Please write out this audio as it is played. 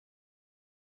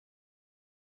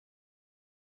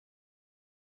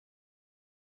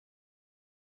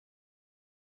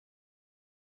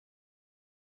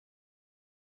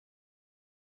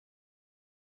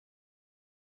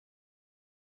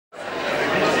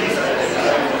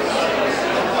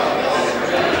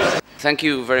Thank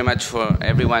you very much for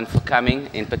everyone for coming.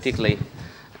 In particular,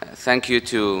 thank you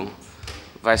to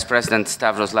Vice President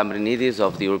Stavros Lambrinidis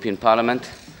of the European Parliament.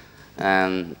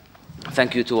 And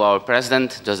thank you to our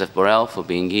President, Joseph Borrell, for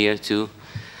being here too.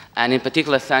 And in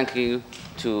particular, thank you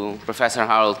to Professor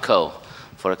Harold Coe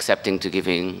for accepting to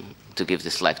give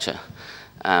this lecture.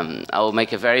 I will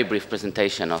make a very brief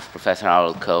presentation of Professor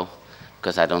Harold Coe,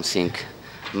 because I don't think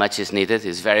much is needed.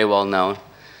 He's very well known.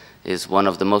 He's one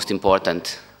of the most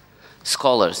important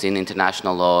scholars in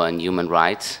international law and human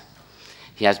rights.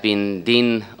 He has been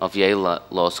Dean of Yale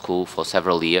Law School for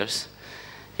several years.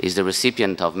 He's the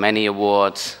recipient of many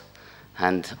awards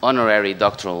and honorary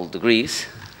doctoral degrees,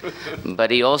 but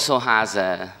he also has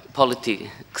a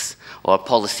politics or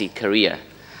policy career.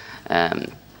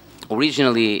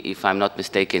 Originally, if I'm not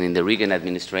mistaken, in the Reagan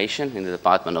administration, in the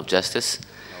Department of Justice,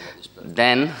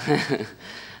 then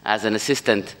as an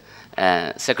assistant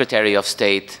Secretary of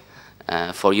State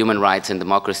for Human Rights and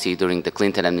Democracy during the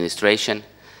Clinton administration,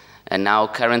 and now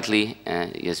currently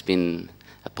he has been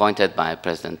appointed by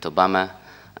President Obama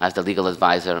as the legal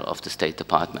advisor of the State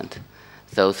Department.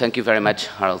 So thank you very much,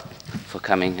 Harold, for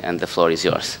coming, and the floor is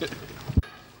yours.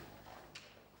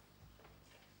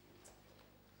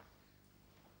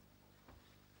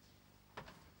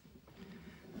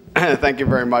 Thank you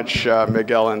very much,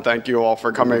 Miguel, and thank you all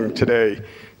for coming today.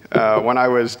 When I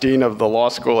was Dean of the Law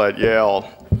School at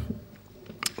Yale,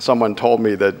 someone told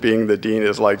me that being the dean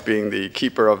is like being the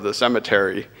keeper of the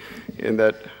cemetery, in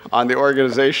that on the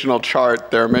organizational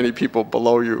chart there are many people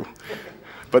below you,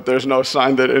 but there's no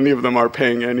sign that any of them are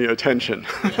paying any attention.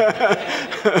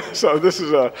 So this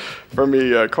is, for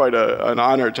me, quite an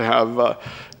honor to have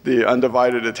the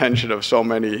undivided attention of so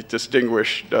many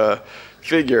distinguished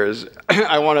figures.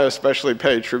 I want to especially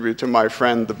pay tribute to my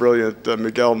friend, the brilliant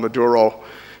Miguel Maduro,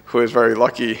 who is very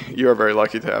lucky, you're very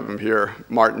lucky to have him here,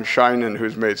 Martin Scheinin,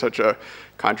 who's made such a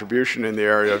contribution in the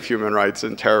area of human rights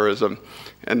and terrorism,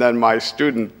 and then my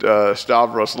student,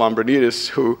 Stavros Lambrinidis,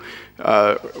 who,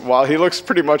 while he looks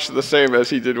pretty much the same as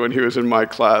he did when he was in my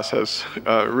class, has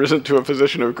risen to a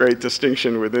position of great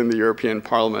distinction within the European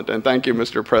Parliament. And thank you,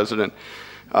 Mr. President,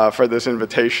 for this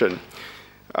invitation.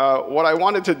 What I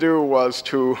wanted to do was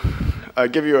to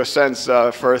give you a sense.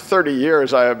 For 30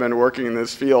 years I have been working in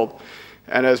this field,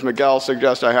 and as Miguel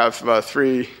suggests, I have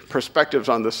three perspectives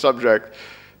on this subject: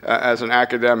 as an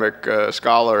academic,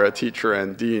 scholar, a teacher,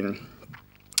 and dean,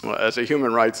 as a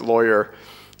human rights lawyer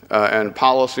and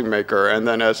policymaker, and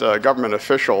then as a government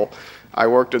official. I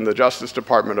worked in the Justice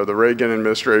Department of the Reagan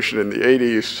administration in the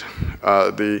 80s.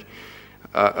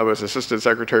 I was Assistant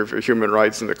Secretary for Human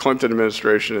Rights in the Clinton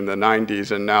administration in the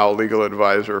 90s, and now legal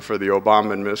advisor for the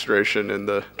Obama administration in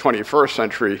the 21st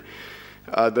century.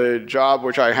 The job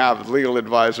which I have, legal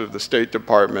advisor of the State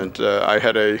Department, I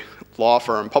had a law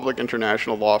firm, public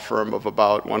international law firm of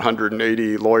about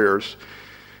 180 lawyers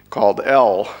called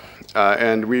L,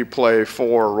 and we play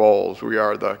four roles. We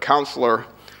are the counselor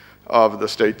of the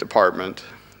State Department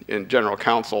in general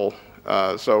counsel,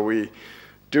 so we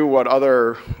do what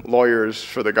other lawyers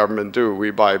for the government do.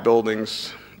 We buy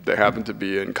buildings, they happen to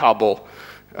be in Kabul.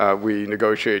 We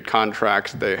negotiate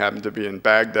contracts, they happen to be in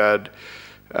Baghdad.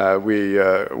 We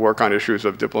work on issues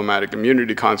of diplomatic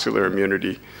immunity, consular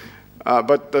immunity.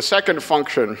 But the second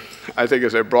function, I think,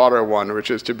 is a broader one, which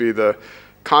is to be the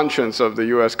conscience of the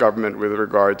US government with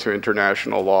regard to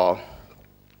international law.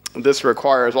 This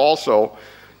requires also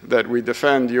that we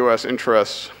defend US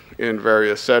interests in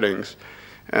various settings.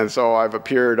 And so I've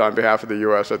appeared on behalf of the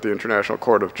US at the International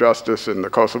Court of Justice in the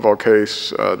Kosovo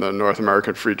case, the North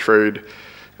American Free Trade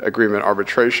Agreement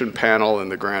arbitration panel in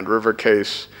the Grand River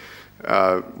case.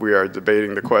 We are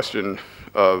debating the question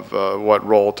of what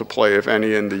role to play, if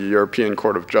any, in the European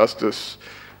Court of Justice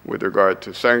with regard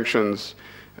to sanctions.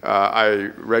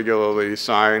 I regularly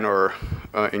sign or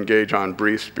engage on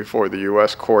briefs before the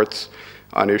US courts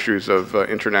on issues of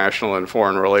international and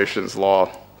foreign relations law.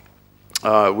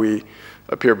 We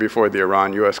appear before the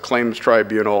Iran-US Claims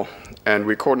Tribunal, and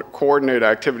we coordinate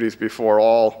activities before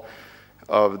all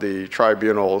of the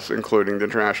tribunals, including the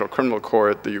International Criminal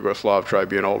Court, the Yugoslav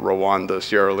Tribunal, Rwanda,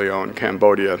 Sierra Leone,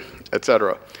 Cambodia,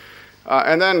 etc.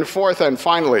 And then fourth and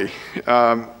finally,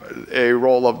 a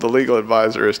role of the legal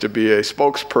advisor is to be a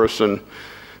spokesperson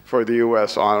for the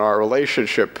US on our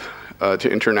relationship to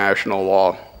international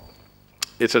law.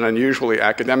 It's an unusually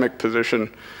academic position.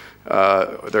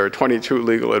 There are 22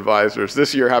 legal advisors.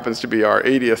 This year happens to be our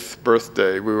 80th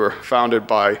birthday. We were founded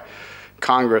by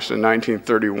Congress in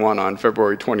 1931 on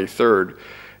February 23rd.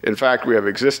 In fact, we have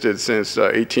existed since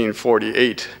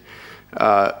 1848.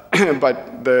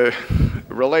 But the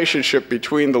relationship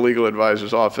between the Legal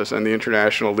Advisor's Office and the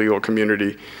international legal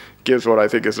community gives what I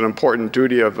think is an important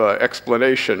duty of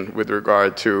explanation with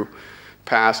regard to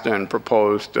past and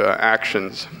proposed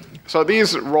actions. So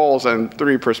these roles and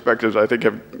three perspectives, I think,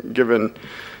 have given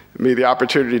me the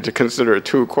opportunity to consider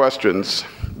two questions.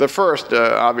 The first,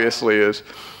 obviously, is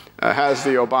has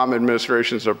the Obama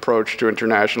administration's approach to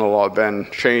international law been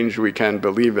change we can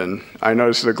believe in? I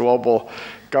notice the global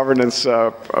governance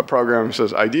program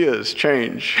says ideas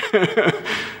change.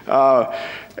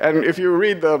 And if you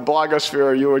read the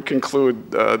blogosphere, you would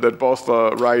conclude that both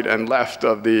the right and left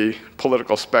of the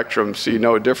political spectrum see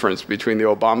no difference between the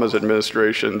Obama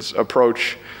administration's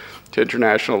approach to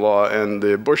international law and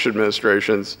the Bush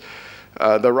administration's.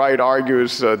 The right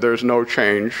argues there's no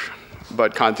change,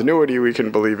 but continuity we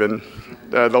can believe in.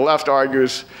 The left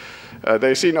argues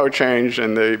they see no change,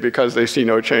 and because they see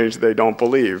no change, they don't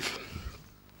believe.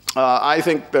 I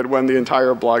think that when the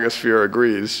entire blogosphere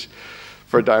agrees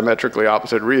for diametrically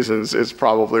opposite reasons, it's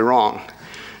probably wrong.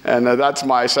 And that's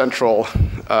my central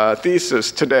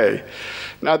thesis today.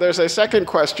 Now, there's a second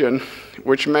question,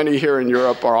 which many here in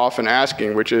Europe are often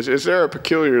asking, which is there a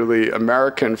peculiarly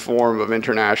American form of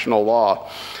international law?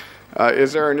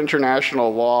 Is there an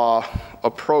international law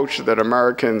approach that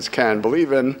Americans can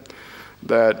believe in,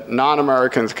 that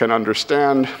non-Americans can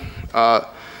understand,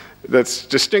 that's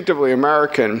distinctively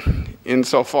American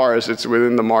insofar as it's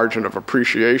within the margin of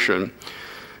appreciation,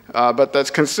 but that's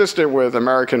consistent with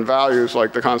American values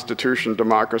like the Constitution,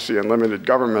 democracy, and limited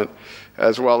government,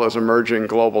 as well as emerging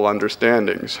global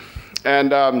understandings.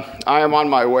 And I am on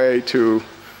my way to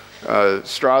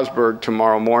Strasbourg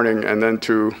tomorrow morning and then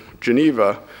to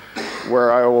Geneva,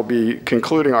 where I will be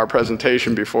concluding our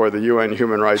presentation before the UN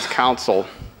Human Rights Council.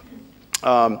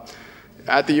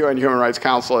 At the UN Human Rights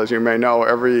Council, as you may know,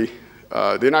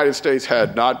 the United States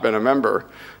had not been a member.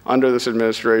 Under this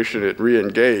administration, it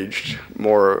re-engaged.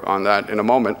 More on that in a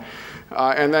moment.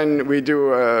 And then we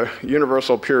do a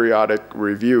universal periodic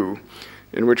review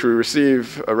in which we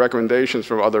receive recommendations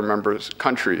from other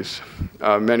countries.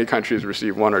 Many countries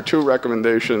receive 1 or 2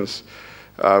 recommendations.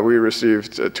 We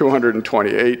received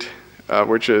 228,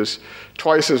 which is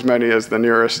twice as many as the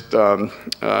nearest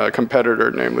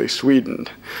competitor, namely Sweden.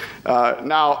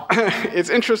 Now, it's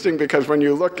interesting because when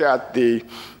you look at the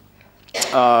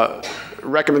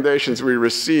recommendations we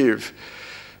receive,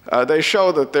 they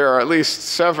show that there are at least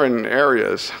 7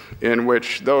 areas in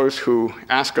which those who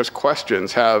ask us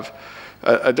questions have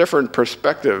a different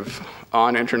perspective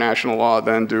on international law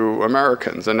than do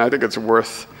Americans. And I think it's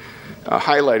worth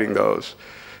highlighting those,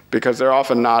 because they're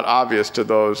often not obvious to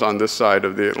those on this side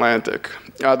of the Atlantic.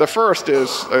 The first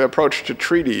is the approach to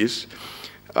treaties.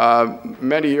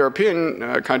 Many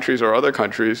European countries or other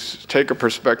countries take a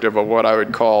perspective of what I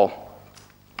would call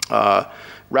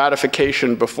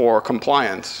ratification before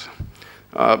compliance.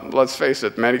 Let's face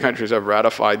it, many countries have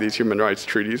ratified these human rights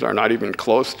treaties, are not even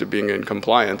close to being in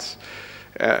compliance.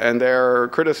 And their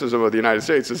criticism of the United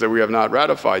States is that we have not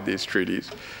ratified these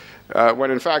treaties, when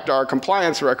in fact our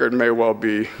compliance record may well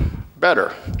be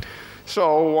better.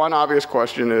 So one obvious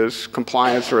question is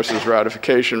compliance versus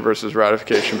ratification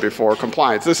before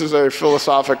compliance. This is a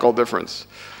philosophical difference.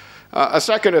 A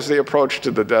second is the approach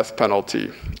to the death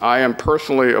penalty. I am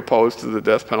personally opposed to the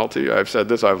death penalty. I've said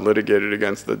this, I've litigated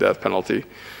against the death penalty.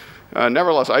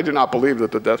 Nevertheless, I do not believe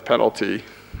that the death penalty,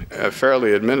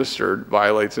 fairly administered,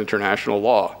 violates international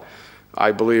law.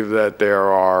 I believe that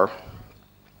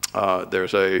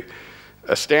there's a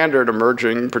standard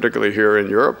emerging, particularly here in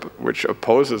Europe, which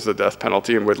opposes the death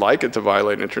penalty and would like it to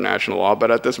violate international law.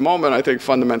 But at this moment, I think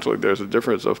fundamentally there's a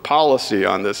difference of policy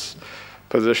on this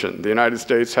position. The United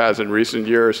States has in recent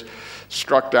years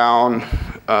struck down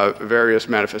various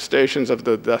manifestations of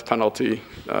the death penalty,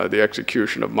 the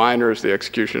execution of minors, the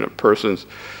execution of persons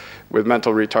with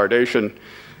mental retardation.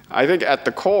 I think at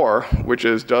the core, which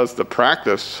is does the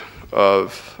practice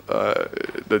of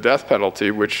the death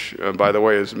penalty, which by the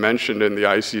way is mentioned in the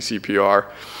ICCPR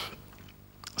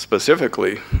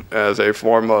specifically as a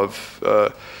form of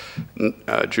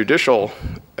judicial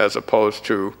as opposed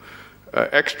to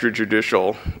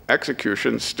extrajudicial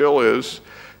execution, still is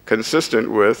consistent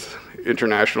with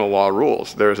international law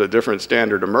rules. There's a different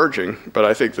standard emerging, but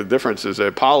I think the difference is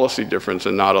a policy difference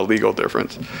and not a legal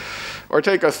difference. Or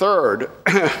take a third,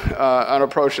 an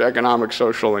approach to economic,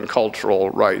 social, and cultural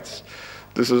rights.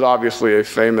 This is obviously a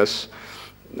famous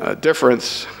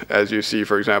difference, as you see,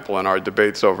 for example, in our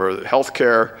debates over health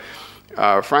care.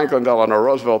 Franklin Delano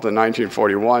Roosevelt in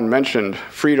 1941 mentioned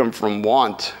freedom from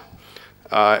want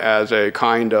as a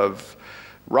kind of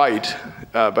right,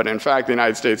 but in fact the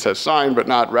United States has signed but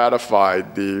not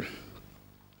ratified the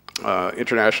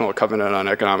International Covenant on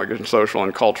Economic and Social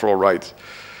and Cultural Rights.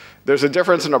 There's a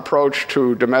difference in approach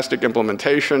to domestic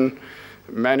implementation.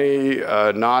 Many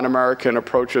non-American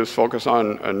approaches focus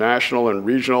on national and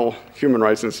regional human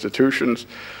rights institutions.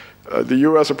 The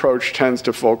US approach tends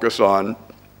to focus on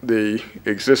the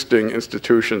existing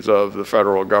institutions of the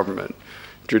federal government,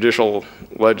 judicial,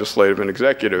 legislative, and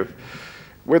executive.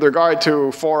 With regard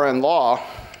to foreign law,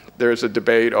 there's a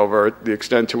debate over the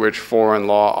extent to which foreign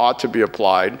law ought to be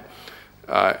applied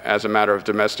as a matter of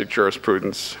domestic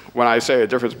jurisprudence. When I say a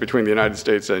difference between the United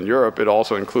States and Europe, it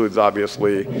also includes,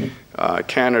 obviously,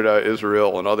 Canada,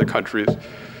 Israel, and other countries.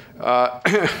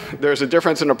 There's a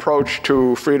difference in approach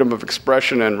to freedom of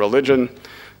expression and religion.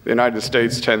 The United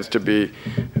States tends to be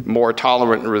more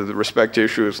tolerant with respect to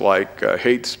issues like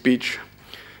hate speech.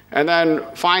 And then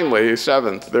finally,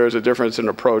 seventh, there's a difference in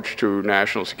approach to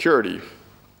national security,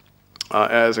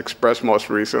 as expressed most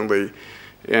recently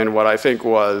in what I think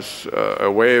was a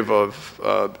wave of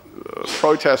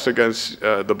protests against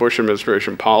the Bush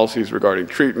administration policies regarding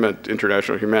treatment,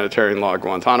 international humanitarian law,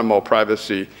 Guantanamo,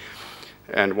 privacy,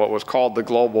 and what was called the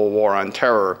global war on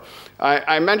terror.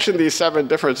 I mentioned these 7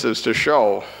 differences to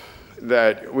show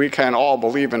that we can all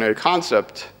believe in a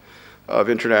concept of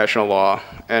international law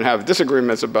and have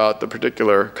disagreements about the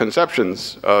particular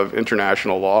conceptions of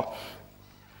international law.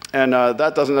 And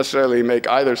that doesn't necessarily make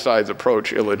either side's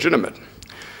approach illegitimate.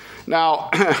 Now,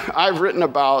 I've written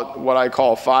about what I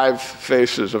call 5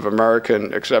 faces of American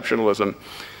exceptionalism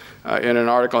in an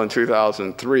article in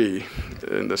 2003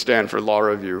 in the Stanford Law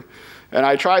Review. And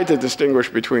I tried to distinguish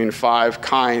between 5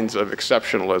 kinds of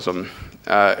exceptionalism.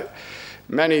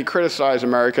 Many criticize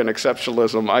American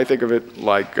exceptionalism. I think of it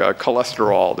like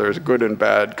cholesterol. There's good and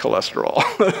bad cholesterol.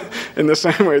 In the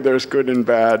same way, there's good and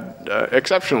bad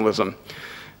exceptionalism.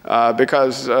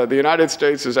 Because the United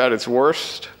States is at its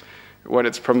worst when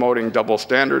it's promoting double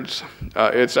standards.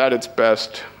 It's at its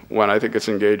best when I think it's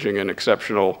engaging in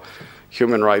exceptional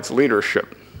human rights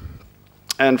leadership.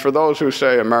 And for those who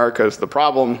say America is the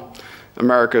problem,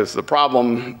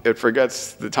 it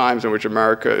forgets the times in which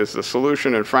America is the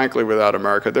solution, and frankly, without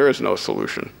America, there is no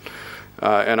solution.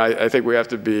 And I think we have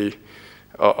to be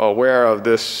aware of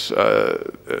this,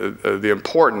 the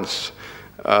importance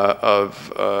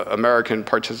of American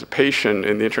participation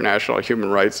in the international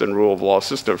human rights and rule of law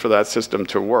system for that system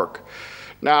to work.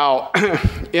 Now,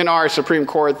 in our Supreme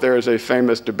Court, there is a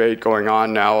famous debate going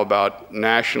on now about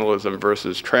nationalism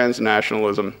versus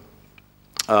transnationalism.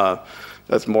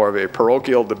 That's more of a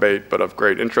parochial debate, but of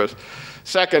great interest.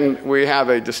 Second, we have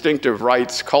a distinctive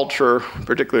rights culture,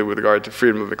 particularly with regard to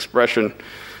freedom of expression.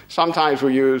 Sometimes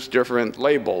we use different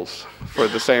labels for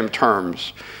the same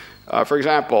terms. For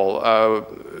example,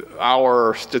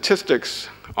 our statistics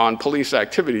on police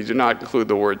activity do not include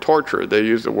the word torture. They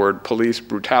use the word police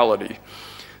brutality.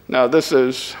 Now, this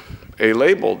is a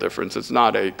label difference. It's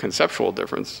not a conceptual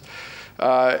difference.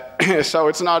 So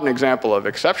it's not an example of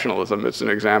exceptionalism. It's an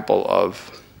example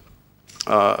of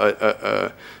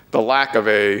the lack of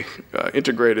a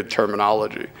integrated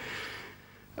terminology.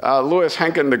 Louis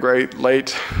Henkin, the great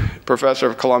late professor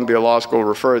of Columbia Law School,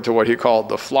 referred to what he called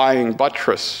the flying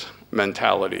buttress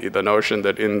mentality, the notion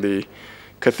that in the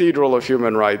cathedral of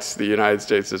human rights, the United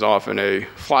States is often a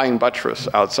flying buttress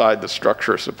outside the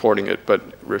structure supporting it, but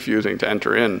refusing to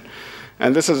enter in.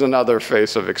 And this is another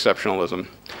face of exceptionalism.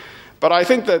 But I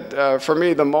think that for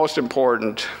me, the most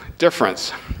important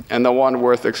difference, and the one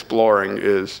worth exploring,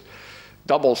 is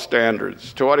double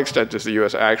standards. To what extent is the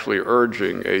US actually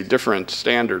urging a different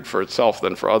standard for itself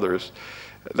than for others?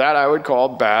 That I would call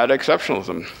bad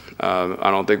exceptionalism. I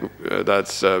don't think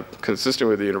that's consistent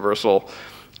with the universal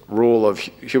rule of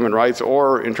human rights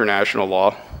or international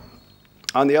law.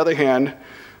 On the other hand,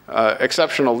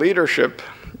 exceptional leadership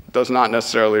does not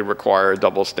necessarily require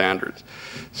double standards.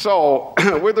 So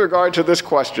with regard to this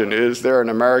question, is there an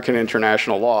American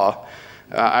international law?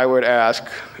 I would ask,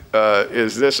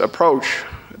 is this approach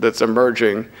that's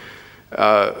emerging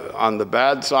on the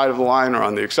bad side of the line or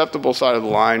on the acceptable side of the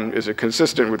line, is it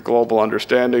consistent with global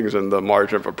understandings and the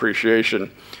margin of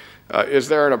appreciation? Is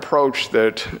there an approach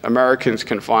that Americans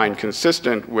can find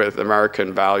consistent with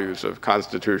American values of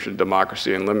constitution,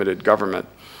 democracy, and limited government?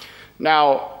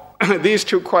 Now, these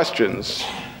 2 questions,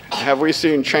 have we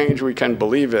seen change we can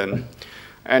believe in?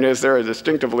 And is there a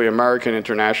distinctively American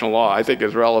international law, I think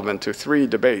is relevant to 3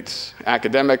 debates: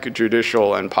 academic,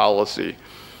 judicial, and policy.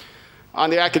 On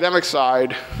the academic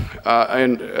side,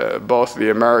 in both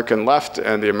the American left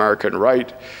and the American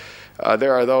right,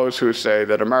 there are those who say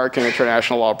that American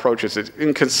international law approaches is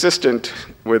inconsistent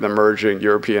with emerging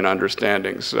European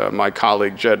understandings. My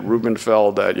colleague Jed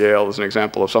Rubenfeld at Yale is an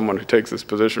example of someone who takes this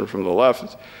position from the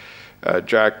left.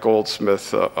 Jack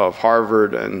Goldsmith of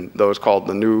Harvard and those called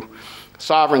the New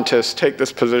sovereigntists take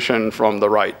this position from the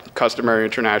right. Customary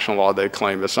international law, they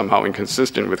claim, is somehow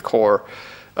inconsistent with core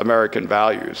American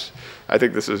values. I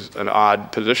think this is an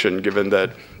odd position given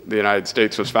that the United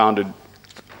States was founded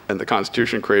and the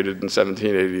Constitution created in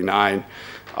 1789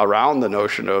 around the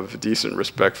notion of decent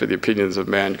respect for the opinions of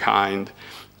mankind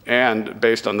and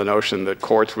based on the notion that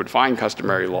courts would find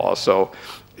customary law. So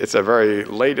it's a very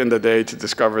late in the day to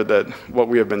discover that what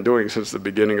we have been doing since the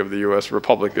beginning of the US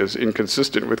Republic is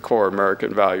inconsistent with core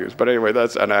American values. But anyway,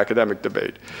 that's an academic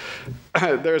debate.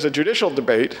 There's a judicial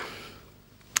debate.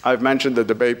 I've mentioned the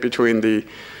debate between the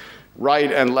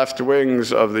right and left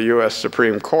wings of the US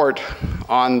Supreme Court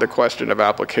on the question of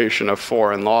application of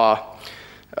foreign law.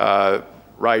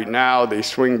 Right now, the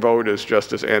swing vote is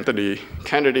Justice Anthony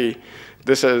Kennedy.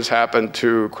 This has happened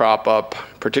to crop up,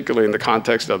 particularly in the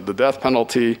context of the death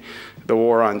penalty, the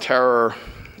war on terror,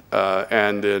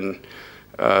 and in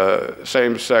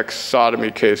same-sex sodomy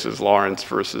cases, Lawrence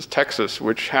versus Texas,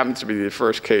 which happens to be the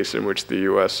first case in which the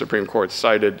US Supreme Court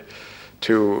cited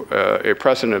to a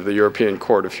precedent of the European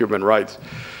Court of Human Rights.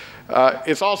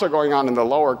 It's also going on in the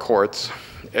lower courts,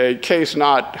 a case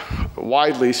not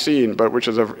widely seen, but which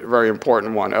is a very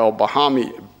important one,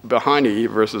 Bahani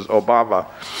versus Obama.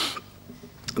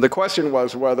 The question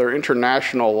was whether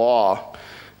international law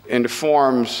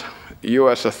informs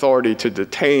US authority to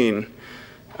detain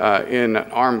in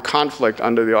an armed conflict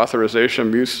under the Authorization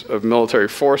of Use of Military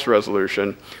Force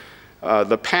resolution.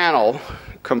 The panel,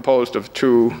 composed of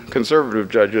 2 conservative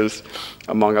judges,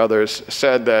 among others,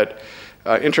 said that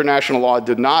international law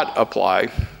did not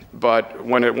apply, but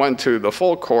when it went to the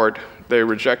full court, they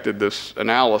rejected this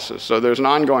analysis. So there's an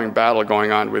ongoing battle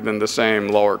going on within the same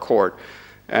lower court,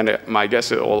 and my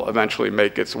guess it will eventually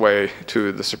make its way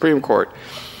to the Supreme Court.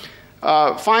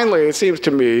 Finally, it seems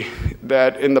to me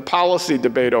that in the policy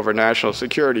debate over national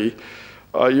security,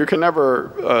 you can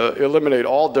never eliminate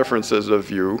all differences of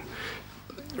view,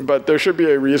 but there should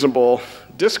be a reasonable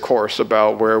discourse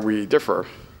about where we differ.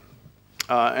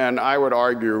 And I would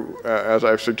argue, as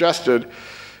I've suggested,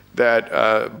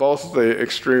 that both the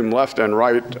extreme left and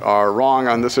right are wrong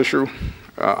on this issue.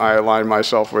 I align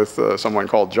myself with someone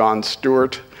called Jon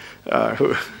Stewart,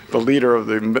 the leader of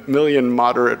the Million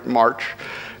Moderate March,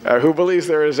 who believes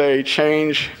there is a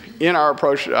change in our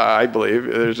approach. I believe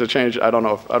there's a change. I don't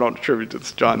know if I don't attribute it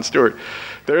to Jon Stewart.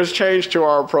 There is change to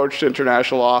our approach to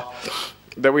international law,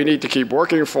 that we need to keep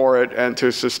working for it, and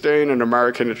to sustain an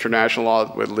American international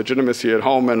law with legitimacy at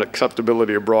home and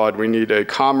acceptability abroad, we need a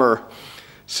calmer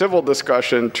civil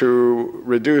discussion to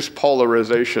reduce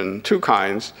polarization, 2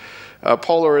 kinds.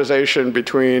 Polarization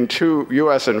between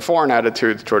US and foreign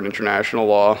attitudes toward international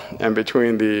law and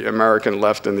between the American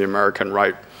left and the American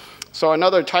right. So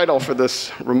another title for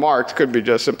this remark could be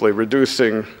just simply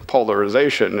reducing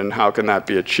polarization, and how can that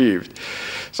be achieved?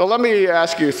 So let me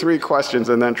ask you 3 questions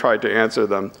and then try to answer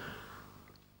them.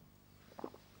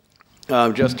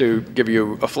 Just to give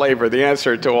you a flavor, the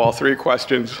answer to all 3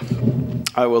 questions,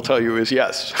 I will tell you, is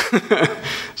yes.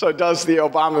 So does the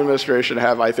Obama administration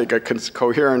have, I think, a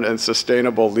coherent and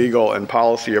sustainable legal and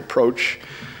policy approach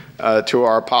to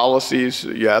our policies?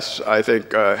 Yes. I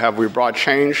think, have we brought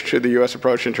change to the US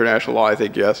approach to international law? I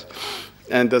think yes.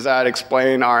 And does that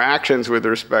explain our actions with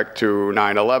respect to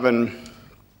 9/11,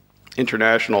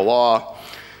 international law,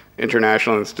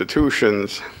 international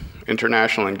institutions,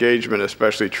 international engagement,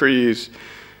 especially treaties?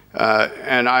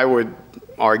 And I would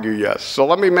argue yes. So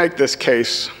let me make this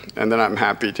case, and then I'm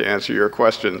happy to answer your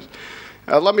questions.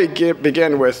 Let me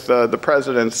begin with the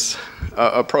president's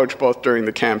approach both during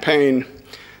the campaign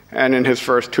and in his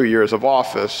first 2 years of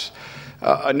office.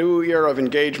 A new era of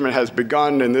engagement has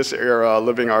begun. In this era,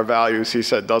 living our values, he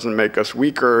said, doesn't make us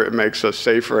weaker, it makes us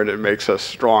safer, and it makes us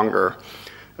stronger.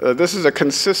 This is a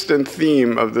consistent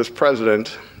theme of this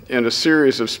president in a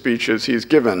series of speeches he's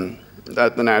given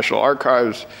at the National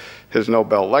Archives, his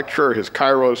Nobel lecture, his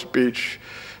Cairo speech,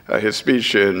 his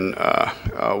speech in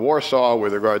Warsaw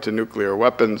with regard to nuclear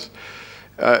weapons.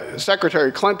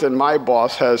 Secretary Clinton, my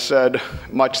boss, has said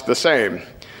much the same.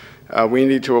 We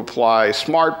need to apply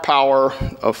smart power,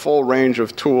 a full range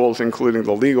of tools, including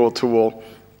the legal tool.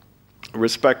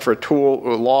 Respect for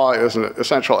law is an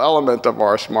essential element of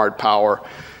our smart power,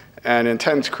 and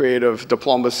intense creative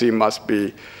diplomacy must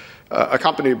be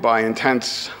accompanied by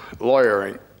intense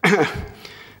lawyering,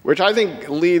 which I think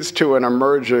leads to an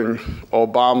emerging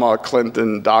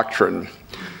Obama-Clinton doctrine,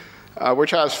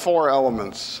 which has 4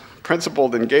 elements: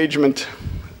 principled engagement,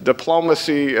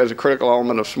 diplomacy as a critical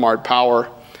element of smart power,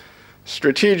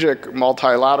 strategic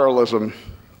multilateralism,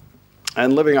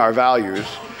 and living our values,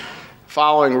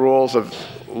 following rules of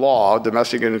law,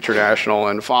 domestic and international,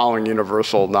 and following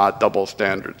universal, not double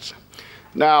standards.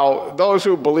 Now, those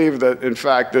who believe that, in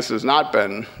fact, this has not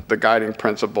been the guiding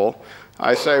principle,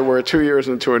 I say we're 2 years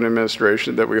into an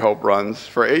administration that we hope runs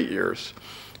for 8 years.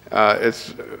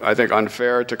 It's, I think,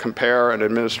 unfair to compare an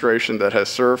administration that has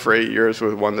served for 8 years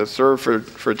with one that served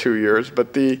for 2 years,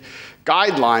 but the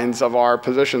guidelines of our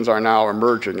positions are now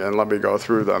emerging, and let me go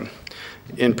through them.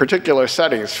 In particular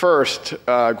settings, first,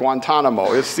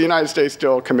 Guantanamo. Is the United States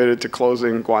still committed to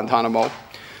closing Guantanamo?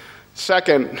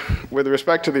 Second, with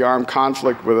respect to the armed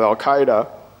conflict with al-Qaeda,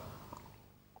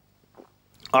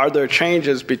 are there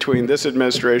changes between this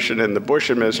administration and the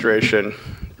Bush administration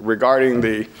regarding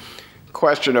the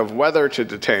question of whether to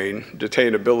detain,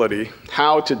 detainability,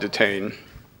 how to detain,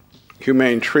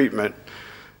 humane treatment,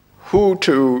 who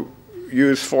to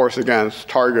use force against,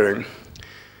 targeting,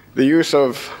 the use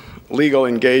of legal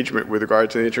engagement with regard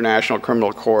to the International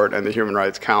Criminal Court and the Human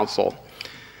Rights Council?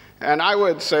 And I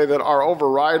would say that our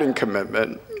overriding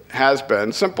commitment has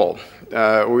been simple.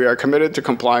 We are committed to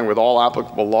complying with all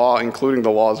applicable law, including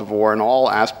the laws of war, in all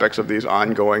aspects of these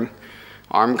ongoing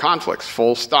armed conflicts,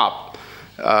 full stop.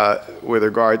 With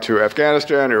regard to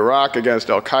Afghanistan, Iraq, against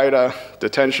al-Qaeda,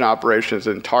 detention operations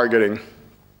and targeting,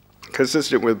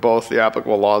 consistent with both the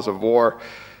applicable laws of war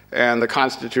and the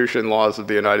Constitution laws of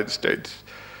the United States.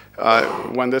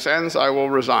 When this ends, I will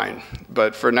resign.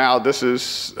 But for now, this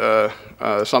is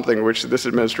something which this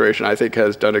administration, I think,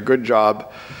 has done a good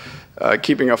job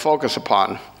keeping a focus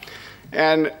upon.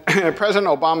 And President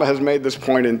Obama has made this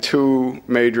point in 2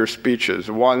 major speeches,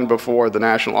 one before the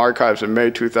National Archives in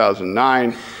May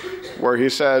 2009, where he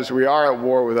says, we are at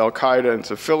war with al-Qaeda and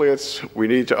its affiliates. We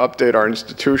need to update our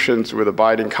institutions with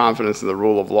abiding confidence in the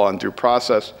rule of law and due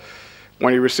process.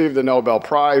 When he received the Nobel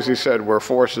Prize, he said, where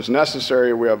force is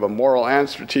necessary, we have a moral and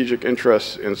strategic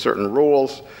interest in certain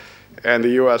rules, and the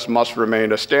U.S. must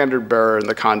remain a standard bearer in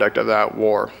the conduct of that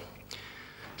war.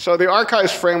 So the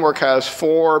Archives framework has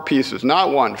 4 pieces,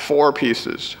 not 1, 4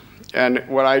 pieces. And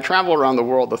when I travel around the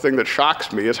world, the thing that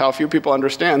shocks me is how few people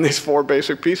understand these 4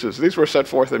 basic pieces. These were set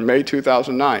forth in May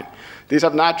 2009. These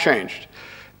have not changed.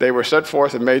 They were set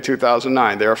forth in May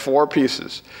 2009. There are 4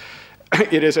 pieces.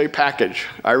 It is a package.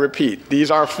 I repeat,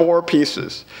 these are 4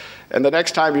 pieces. And the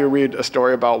next time you read a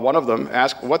story about one of them,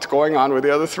 ask what's going on with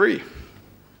the other 3.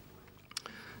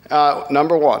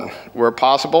 Number 1, where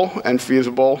possible and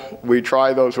feasible, we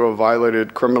try those who have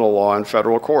violated criminal law in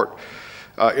federal court.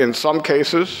 In some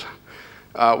cases,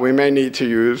 we may need to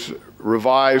use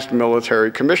revised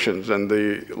military commissions, and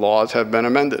the laws have been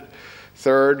amended.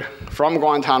 Third, from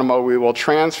Guantanamo, we will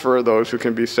transfer those who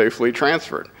can be safely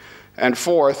transferred. And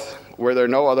fourth, where there are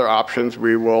no other options,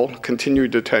 we will continue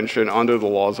detention under the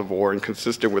laws of war and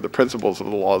consistent with the principles of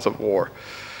the laws of war.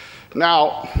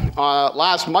 Now,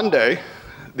 last Monday,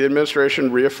 the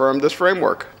administration reaffirmed this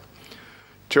framework.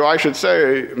 To, I should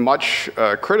say, much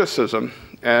criticism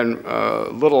and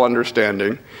little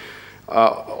understanding,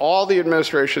 all the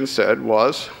administration said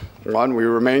was, 1, we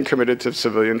remain committed to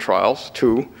civilian trials.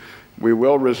 2, we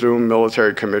will resume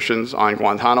military commissions on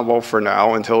Guantanamo for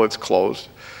now until it's closed.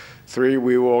 3,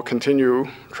 we will continue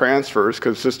transfers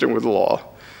consistent with the law.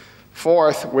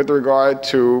 4th, with regard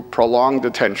to prolonged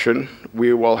detention,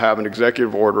 we will have an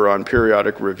executive order on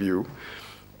periodic review.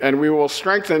 And we will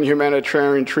strengthen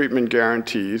humanitarian treatment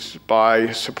guarantees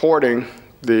by supporting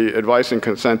the advice and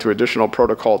consent to additional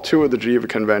Protocol 2 of the Geneva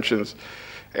Conventions,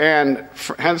 and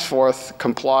henceforth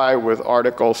comply with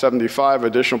Article 75,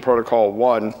 Additional Protocol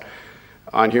 1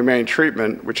 on humane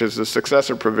treatment, which is the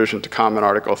successor provision to Common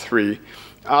Article 3,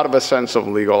 out of a sense of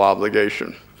legal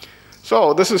obligation.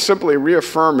 So this is simply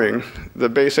reaffirming the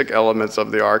basic elements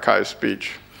of the Archives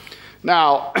speech.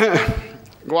 Now,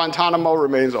 Guantanamo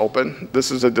remains open. This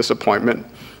is a disappointment.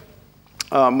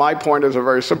 My point is a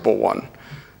very simple one.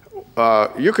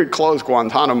 You could close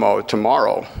Guantanamo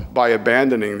tomorrow by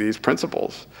abandoning these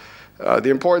principles. The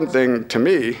important thing to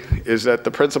me is that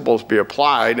the principles be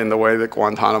applied in the way that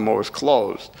Guantanamo is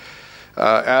closed.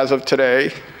 As of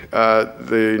today,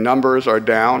 the numbers are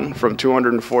down from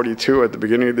 242 at the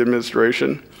beginning of the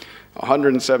administration.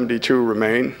 172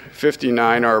 remain.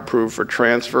 59 are approved for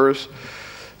transfers.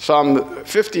 Some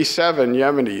 57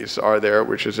 Yemenis are there,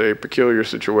 which is a peculiar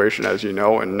situation, as you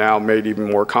know, and now made even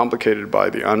more complicated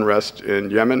by the unrest in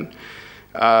Yemen.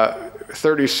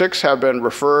 36 have been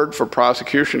referred for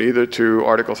prosecution either to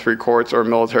Article 3 courts or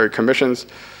military commissions.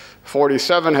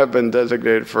 47 have been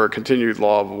designated for continued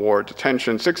law of war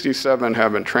detention. 67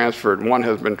 have been transferred. 1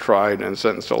 has been tried and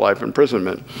sentenced to life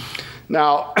imprisonment.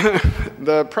 Now,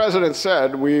 the president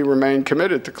said we remain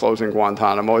committed to closing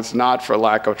Guantanamo. It's not for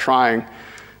lack of trying.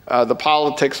 The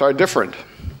politics are different.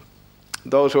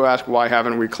 Those who ask why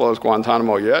haven't we closed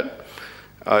Guantanamo yet,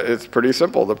 It's pretty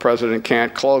simple. The president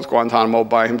can't close Guantanamo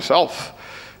by himself.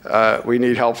 We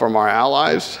need help from our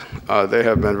allies. They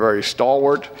have been very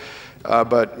stalwart,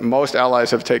 but most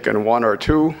allies have taken one or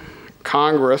two.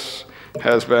 Congress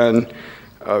has been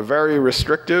very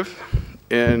restrictive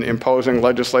in imposing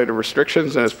legislative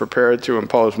restrictions and is prepared to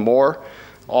impose more.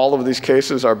 All of these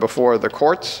cases are before the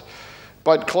courts.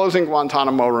 But closing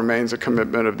Guantanamo remains a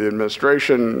commitment of the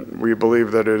administration. We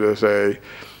believe that it is a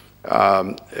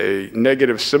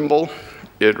negative symbol.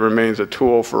 It remains a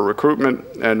tool for recruitment,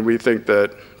 and we think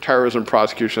that terrorism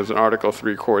prosecutions in Article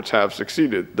III courts have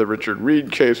succeeded. The Richard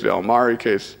Reed case, the El Mari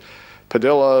case,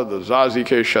 Padilla, the Zazi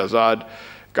case, Shahzad,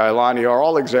 Gailani are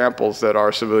all examples that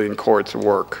our civilian courts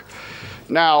work.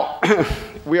 Now,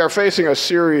 we are facing a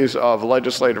series of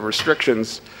legislative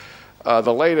restrictions.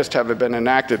 The latest have been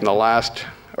enacted in the last,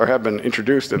 or have been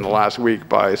introduced in the last week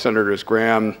by Senators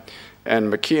Graham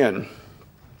and McKeon.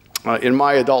 In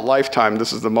my adult lifetime,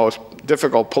 this is the most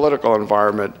difficult political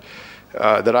environment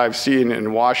that I've seen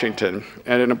in Washington,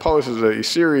 and it imposes a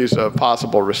series of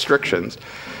possible restrictions,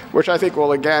 which I think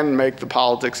will again make the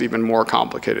politics even more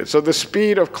complicated. So the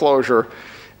speed of closure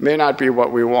may not be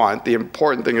what we want. The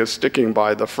important thing is sticking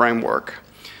by the framework.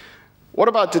 What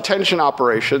about detention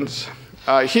operations?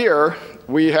 Here,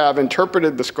 we have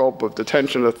interpreted the scope of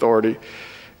detention authority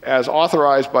as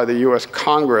authorized by the US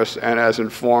Congress and as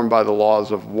informed by the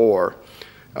laws of war.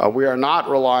 We are not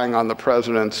relying on the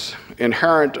president's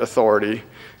inherent authority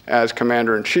as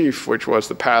commander-in-chief, which was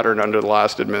the pattern under the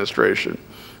last administration.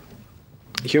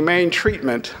 Humane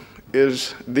treatment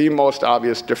is the most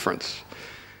obvious difference.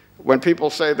 When people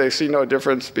say they see no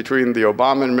difference between the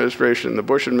Obama administration and the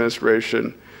Bush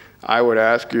administration, I would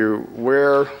ask you,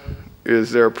 where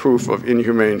is there proof of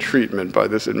inhumane treatment by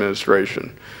this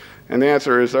administration? And the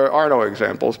answer is there are no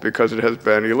examples because it has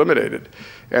been eliminated.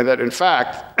 And that in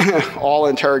fact, all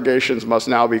interrogations must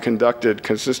now be conducted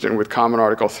consistent with Common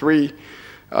Article 3.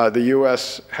 The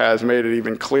US has made it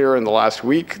even clearer in the last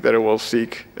week that it will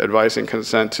seek advice and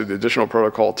consent to the Additional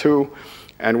Protocol 2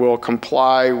 and will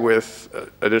comply with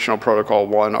Additional Protocol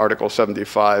 1, Article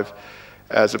 75,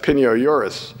 as opinio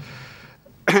juris.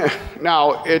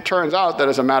 Now, it turns out that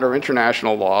as a matter of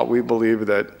international law, we believe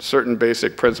that certain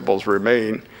basic principles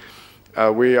remain.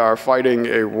 We are fighting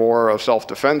a war of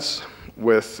self-defense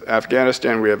with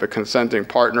Afghanistan. We have a consenting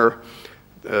partner.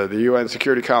 The UN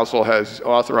Security Council has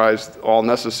authorized all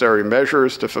necessary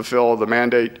measures to fulfill the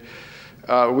mandate.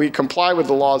 We comply with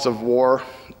the laws of war,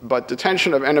 but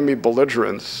detention of enemy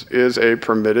belligerents is a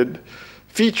permitted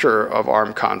feature of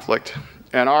armed conflict.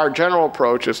 And our general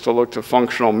approach is to look to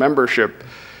functional membership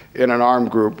in an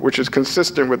armed group, which is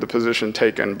consistent with the position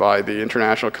taken by the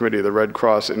International Committee of the Red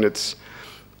Cross in its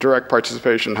direct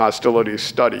participation hostilities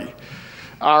study.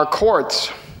 Our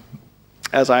courts,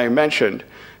 as I mentioned,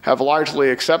 have largely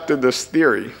accepted this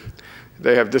theory.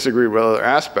 They have disagreed with other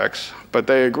aspects, but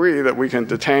they agree that we can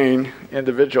detain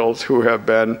individuals who have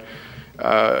been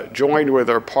joined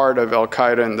with or part of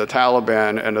al-Qaeda and the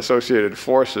Taliban and associated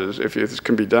forces if this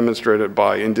can be demonstrated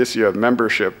by indicia of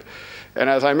membership. And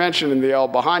as I mentioned in the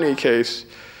al-Bahani case,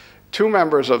 two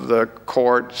members of the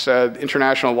court said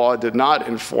international law did not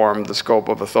inform the scope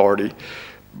of authority,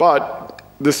 but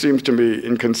this seems to me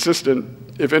inconsistent.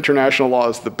 If international law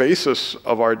is the basis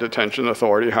of our detention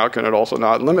authority, how can it also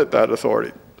not limit that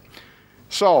authority?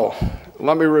 So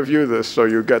let me review this so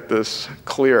you get this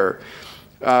clear.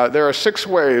 There are 6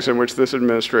 ways in which this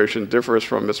administration differs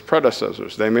from its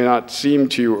predecessors. They may not seem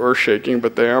to you earth-shaking,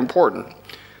 but they are important.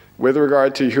 With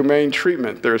regard to humane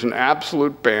treatment, there's an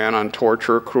absolute ban on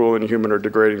torture, cruel, inhuman, or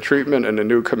degrading treatment, and a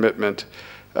new commitment,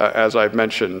 as I've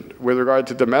mentioned. With regard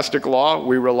to domestic law,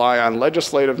 we rely on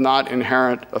legislative, not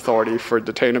inherent authority for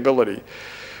detainability.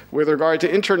 With regard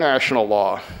to international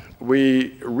law,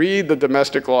 we read the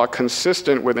domestic law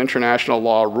consistent with international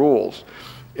law rules.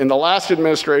 In the last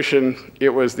administration, it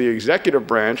was the executive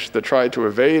branch that tried to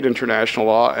evade international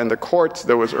law and the courts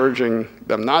that was urging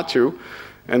them not to.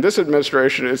 And this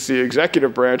administration, it's the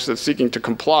executive branch that's seeking to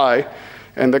comply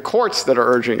and the courts that are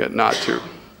urging it not to.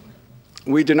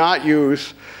 We do not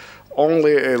use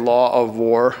only a law of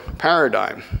war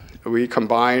paradigm. We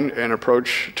combine an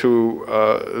approach to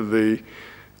the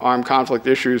armed conflict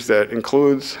issues that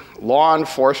includes law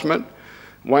enforcement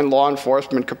when law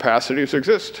enforcement capacities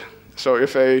exist. So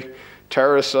if a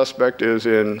terrorist suspect is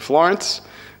in Florence,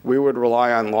 we would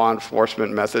rely on law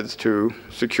enforcement methods to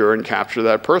secure and capture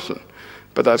that person.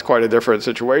 But that's quite a different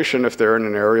situation if they're in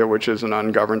an area which is an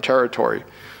ungoverned territory.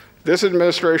 This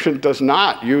administration does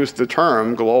not use the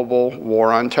term global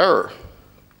war on terror.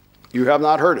 You have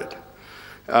not heard it.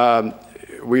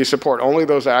 We support only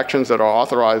those actions that are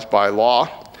authorized by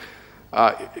law.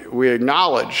 We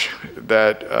acknowledge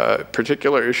that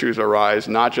particular issues arise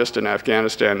not just in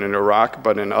Afghanistan and Iraq,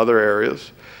 but in other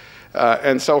areas.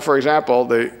 And so, for example,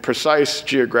 the precise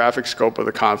geographic scope of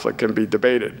the conflict can be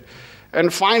debated.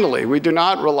 And finally, we do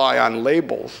not rely on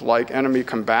labels like enemy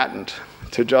combatant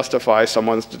to justify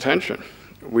someone's detention.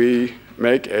 We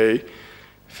make a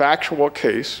factual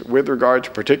case with regard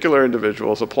to particular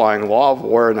individuals applying law of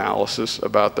war analysis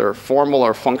about their formal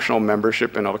or functional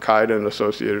membership in Al-Qaeda and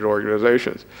associated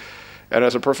organizations. And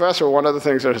as a professor, one of the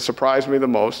things that has surprised me the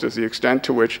most is the extent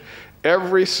to which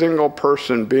every single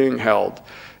person being held,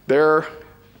 their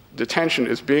detention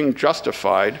is being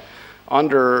justified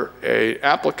under an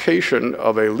application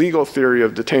of a legal theory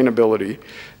of detainability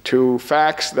to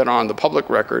facts that are on the public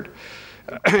record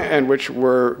and which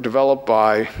were developed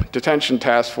by detention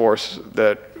task force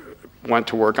that went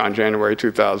to work on January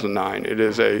 2009. It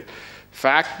is a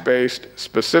fact-based,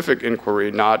 specific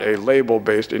inquiry, not a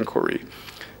label-based inquiry.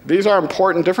 These are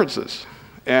important differences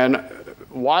and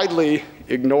widely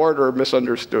ignored or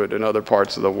misunderstood in other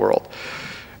parts of the world.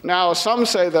 Now, some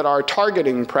say that our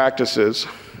targeting practices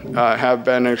have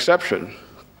been an exception.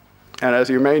 And as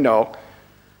you may know,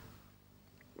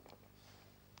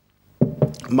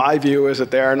 my view is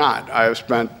that they are not. I have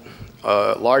spent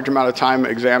a large amount of time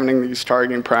examining these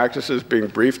targeting practices, being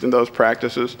briefed in those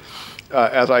practices.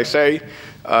 As I say,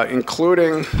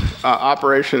 including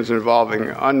operations involving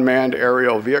unmanned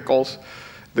aerial vehicles.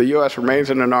 The U.S. remains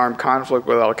in an armed conflict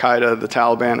with Al-Qaeda, the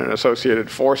Taliban, and associated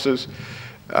forces.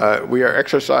 We are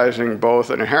exercising both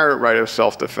an inherent right of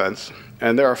self-defense,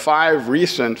 and there are 5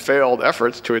 recent failed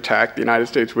efforts to attack the United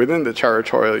States within the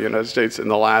territorial United States in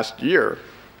the last year.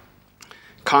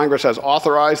 Congress has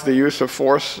authorized the use of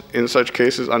force in such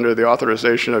cases under the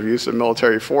Authorization of Use of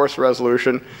Military Force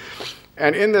resolution.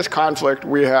 And in this conflict,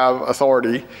 we have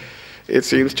authority, it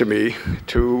seems to me,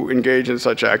 to engage in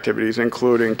such activities,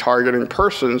 including targeting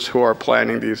persons who are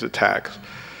planning these attacks.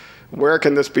 Where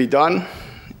can this be done?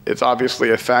 It's obviously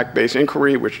a fact-based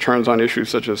inquiry, which turns on issues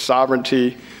such as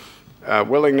sovereignty,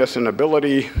 willingness and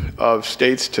ability of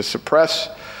states to suppress,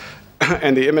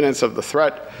 and the imminence of the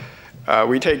threat.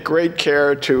 We take great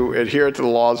care to adhere to the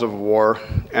laws of war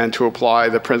and to apply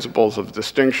the principles of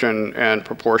distinction and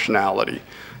proportionality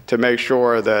to make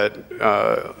sure that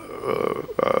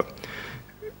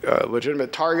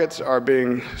legitimate targets are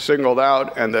being singled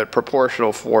out and that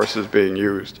proportional force is being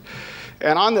used.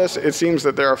 And on this, it seems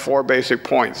that there are 4 basic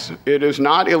points. It is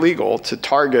not illegal to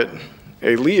target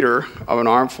a leader of an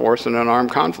armed force in an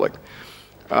armed conflict.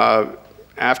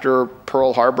 After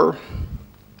Pearl Harbor,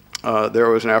 there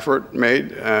was an effort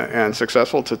made and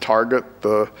successful to target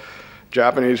the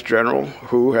Japanese general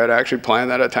who had actually planned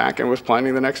that attack and was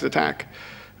planning the next attack.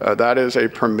 That is a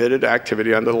permitted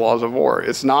activity under the laws of war.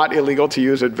 It's not illegal to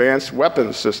use advanced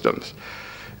weapons systems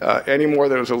any more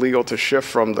than it was illegal to shift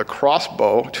from the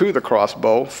crossbow to the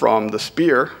crossbow from the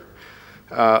spear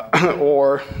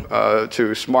or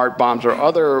to smart bombs or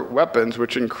other weapons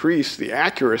which increase the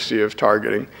accuracy of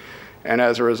targeting. And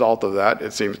as a result of that,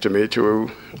 it seems to me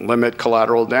to limit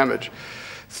collateral damage.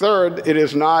 Third, it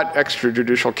is not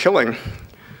extrajudicial killing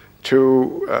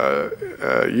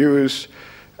to use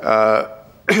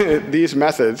these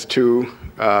methods to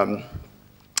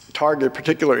target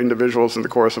particular individuals in the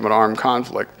course of an armed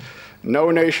conflict.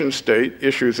 No nation state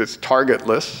issues its target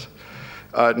lists,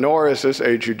 nor is this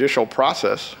a judicial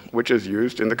process which is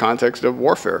used in the context of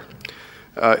warfare.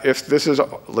 If this is a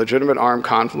legitimate armed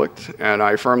conflict, and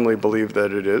I firmly believe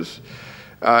that it is,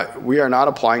 we are not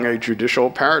applying a judicial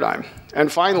paradigm.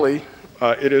 And finally,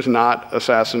 it is not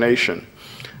assassination.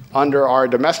 Under our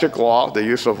domestic law, the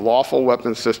use of lawful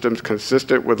weapon systems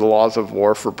consistent with the laws of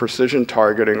war for precision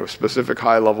targeting of specific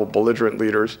high-level belligerent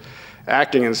leaders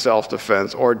acting in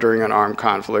self-defense or during an armed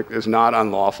conflict is not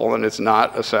unlawful, and it's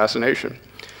not assassination.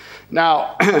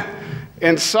 Now,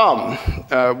 in sum,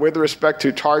 with respect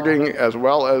to targeting as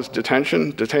well as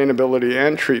detention, detainability,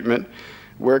 and treatment,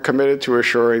 we're committed to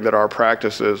assuring that our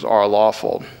practices are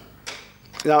lawful.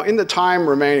 Now, in the time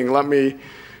remaining, let me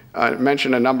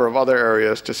mention a number of other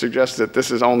areas to suggest that this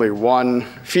is only one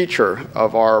feature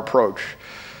of our approach.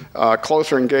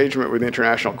 Closer engagement with the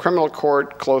International Criminal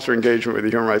Court, closer engagement with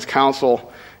the Human Rights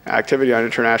Council, activity on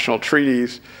international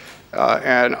treaties,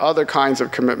 and other kinds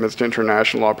of commitments to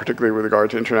international law, particularly with regard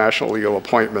to international legal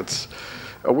appointments.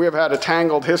 We have had a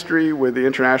tangled history with the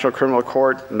International Criminal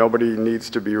Court. Nobody needs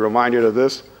to be reminded of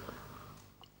this.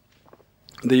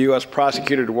 The U.S.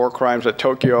 prosecuted war crimes at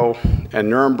Tokyo and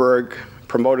Nuremberg,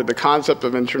 promoted the concept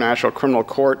of International Criminal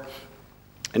Court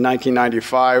in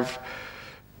 1995.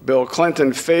 Bill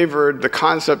Clinton favored the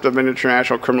concept of an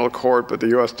International Criminal Court, but the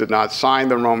U.S. did not sign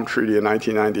the Rome Treaty in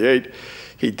 1998.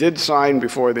 He did sign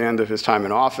before the end of his time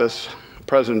in office.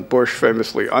 President Bush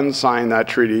famously unsigned that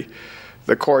treaty.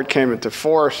 The court came into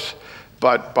force,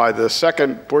 but by the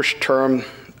second Bush term,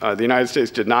 the United States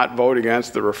did not vote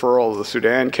against the referral of the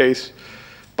Sudan case.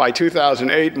 By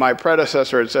 2008, my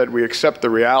predecessor had said we accept the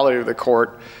reality of the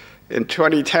court. In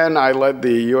 2010, I led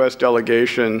the U.S.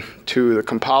 delegation to the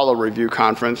Kampala Review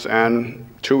Conference, and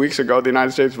 2 weeks ago, the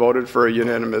United States voted for a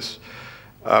unanimous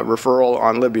referral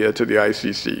on Libya to the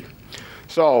ICC.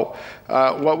 So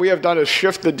what we have done is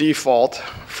shift the default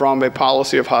from a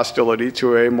policy of hostility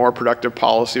to a more productive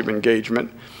policy of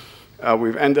engagement.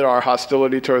 We've ended our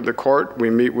hostility toward the court. We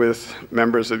meet with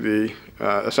members of the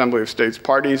Assembly of States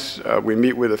Parties. We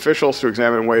meet with officials to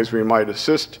examine ways we might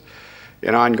assist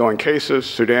in ongoing cases,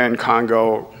 Sudan,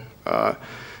 Congo,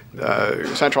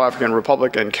 Central African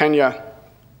Republic, and Kenya.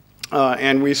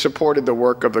 And we supported the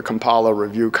work of the Kampala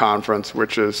Review Conference,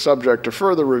 which is subject to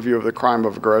further review of the crime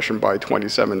of aggression by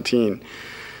 2017.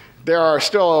 There are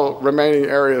still remaining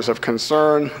areas of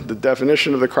concern: the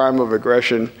definition of the crime of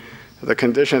aggression, the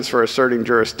conditions for asserting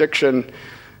jurisdiction,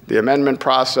 the amendment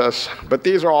process, but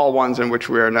these are all ones in which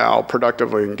we are now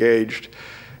productively engaged.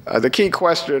 The key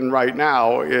question right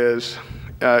now is,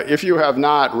 if you have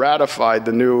not ratified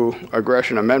the new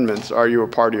aggression amendments, are you a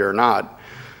party or not?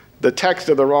 The text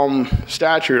of the Rome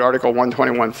Statute, Article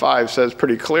 121.5, says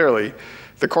pretty clearly,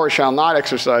 the court shall not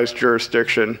exercise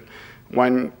jurisdiction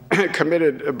when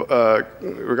committed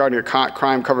regarding a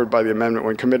crime covered by the amendment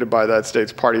when committed by that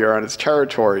state's party or on its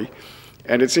territory.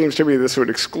 And it seems to me this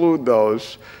would exclude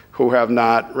those who have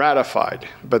not ratified.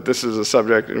 But this is a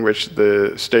subject in which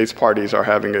the states' parties are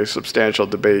having a substantial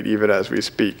debate even as we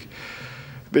speak.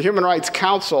 The Human Rights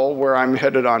Council, where I'm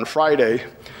headed on Friday,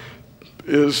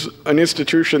 is an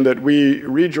institution that we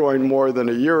rejoined more than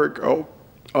a year ago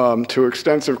to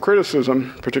extensive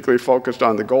criticism, particularly focused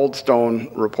on the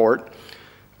Goldstone report.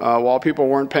 While people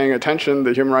weren't paying attention,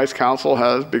 the Human Rights Council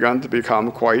has begun to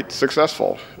become quite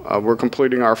successful. We're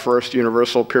completing our first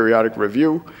universal periodic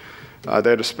review. They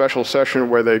had a special session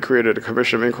where they created a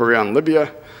commission of inquiry on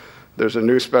Libya. There's a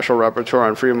new special rapporteur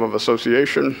on freedom of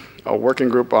association, a working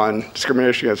group on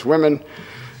discrimination against women.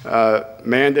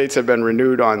 Mandates have been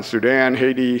renewed on Sudan,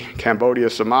 Haiti, Cambodia,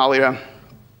 Somalia.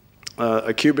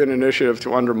 A Cuban initiative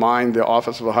to undermine the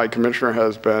Office of the High Commissioner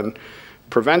has been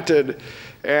prevented.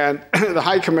 And the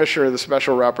High Commissioner and the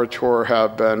Special Rapporteur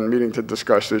have been meeting to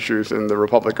discuss issues in the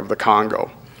Republic of the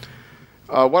Congo.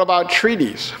 What about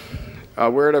treaties?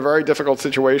 We're in a very difficult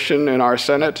situation in our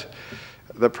Senate.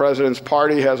 The President's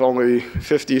party has only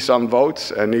 50-some votes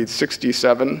and needs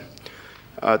 67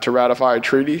 to ratify a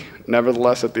treaty.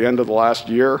 Nevertheless, at the end of the last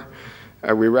year,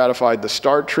 we ratified the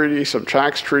START Treaty, some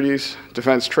tax treaties,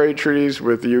 defense trade treaties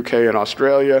with the UK and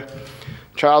Australia,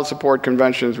 child support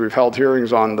conventions. We've held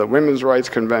hearings on the Women's Rights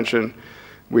Convention.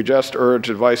 We just urged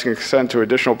advice and consent to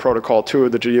additional Protocol 2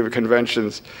 of the Geneva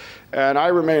Conventions. And I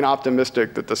remain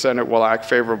optimistic that the Senate will act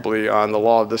favorably on the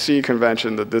Law of the Sea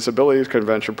Convention, the Disabilities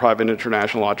Convention, private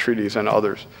international law treaties, and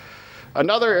others.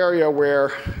 Another area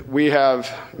where we have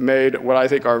made what I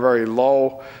think are very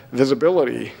low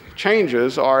visibility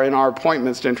changes are in our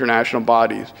appointments to international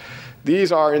bodies.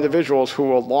 These are individuals who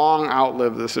will long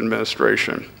outlive this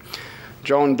administration.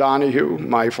 Joan Donahue,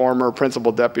 my former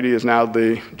principal deputy, is now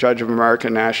the Judge of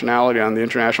American Nationality on the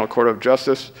International Court of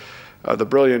Justice. The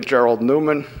brilliant Gerald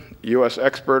Newman, U.S.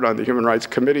 expert on the Human Rights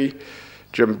Committee.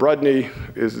 Jim Brudney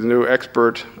is the new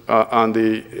expert on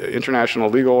the International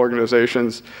Legal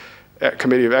Organizations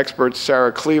Committee of Experts.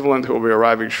 Sarah Cleveland, who will be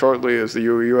arriving shortly, is the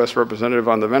U.S. representative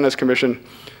on the Venice Commission.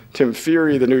 Tim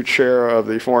Feary, the new chair of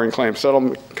the Foreign Claims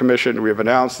Settlement Commission. We have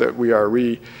announced that we are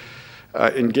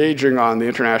engaging on the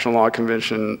International Law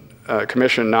Commission,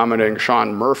 nominating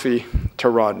Sean Murphy to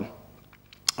run.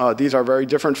 These are very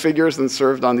different figures than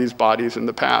served on these bodies in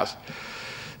the past.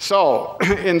 So,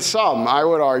 in sum, I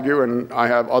would argue, and I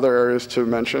have other areas to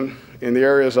mention, in the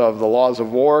areas of the laws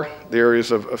of war, the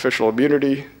areas of official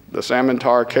immunity, the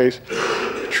Samantar case,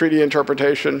 treaty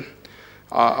interpretation,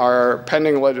 our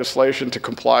pending legislation to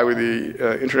comply with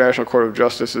the International Court of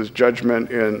Justice's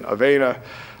judgment in Avena,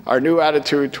 our new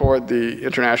attitude toward the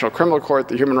International Criminal Court,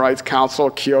 the Human Rights Council,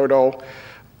 Kyoto,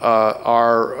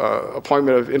 our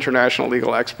appointment of international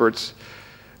legal experts.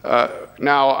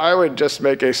 Now, I would just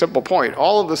make a simple point.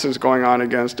 All of this is going on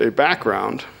against a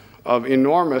background of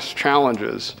enormous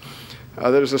challenges.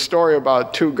 There's a story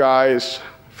about two guys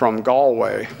from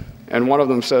Galway, and one of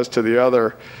them says to the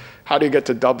other, "How do you get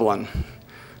to Dublin?"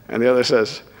 And the other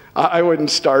says, "I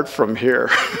wouldn't start from here."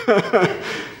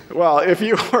 Well, if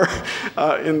you were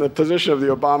in the position of the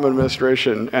Obama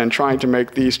administration and trying to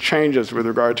make these changes with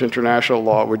regard to international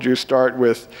law, would you start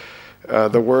with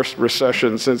the worst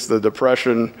recession since the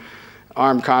Depression,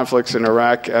 armed conflicts in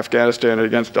Iraq, Afghanistan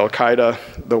against al-Qaeda,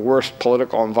 the worst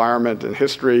political environment in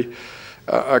history,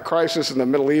 a crisis in the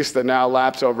Middle East that now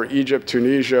laps over Egypt,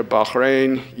 Tunisia,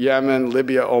 Bahrain, Yemen,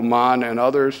 Libya, Oman, and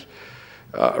others,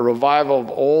 a revival of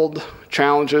old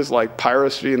challenges like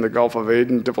piracy in the Gulf of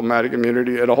Aden, diplomatic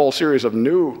immunity, and a whole series of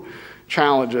new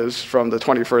challenges from the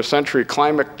 21st century,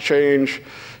 climate change,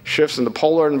 shifts in the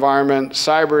polar environment,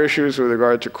 cyber issues with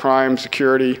regard to crime,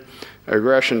 security,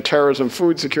 aggression, terrorism,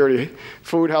 food security,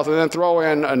 food health, and then throw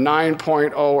in a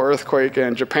 9.0 earthquake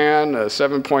in Japan, a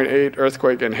 7.8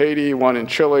 earthquake in Haiti, one in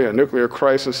Chile, a nuclear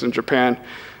crisis in Japan,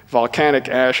 volcanic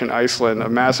ash in Iceland, a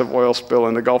massive oil spill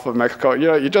in the Gulf of Mexico. You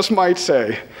know, you just might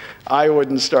say, I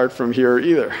wouldn't start from here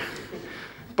either.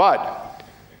 But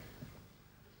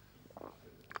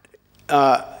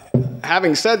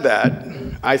having said that,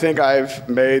 I think I've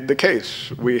made the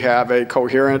case. We have a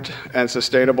coherent and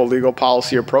sustainable legal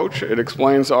policy approach. It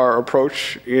explains our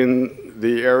approach in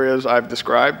the areas I've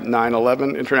described: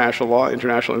 9/11, international law,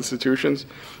 international institutions,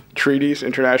 treaties,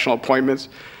 international appointments.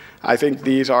 I think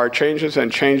these are changes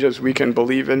and changes we can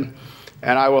believe in.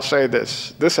 And I will say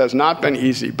this: this has not been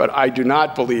easy, but I do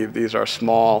not believe these are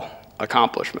small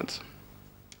accomplishments.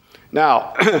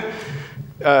 Now,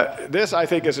 this, I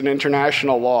think, is an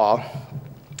international law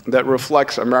that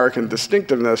reflects American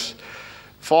distinctiveness,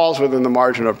 falls within the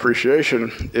margin of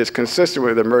appreciation, is consistent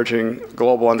with emerging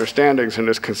global understandings, and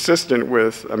is consistent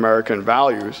with American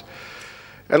values.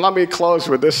 And let me close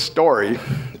with this story.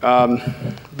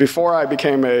 Before I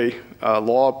became a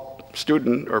law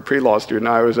student or pre-law student,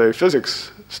 I was a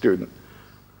physics student.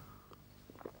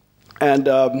 And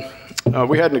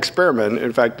we had an experiment,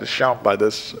 in fact, it's shown by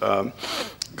this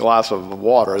glass of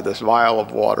water, this vial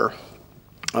of water,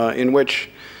 in which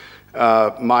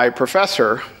my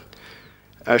professor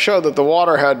showed that the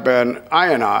water had been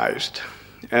ionized,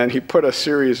 and he put a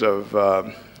series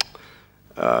of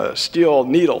steel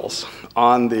needles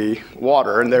on the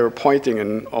water, and they were pointing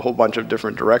in a whole bunch of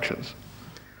different directions.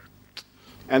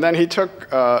 And then he took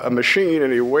a machine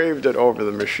and he waved it over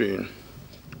the machine.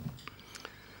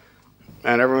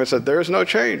 And everyone said, "There's no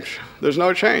change. There's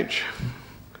no change."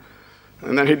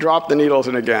 And then he dropped the needles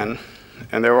in again,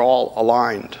 and they were all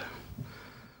aligned.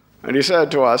 And he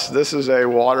said to us, "This is a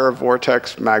water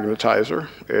vortex magnetizer.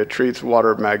 It treats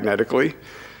water magnetically.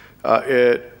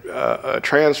 It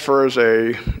transfers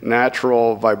a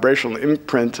natural vibrational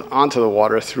imprint onto the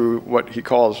water through what he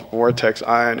calls vortex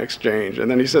ion exchange."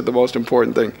 And then he said the most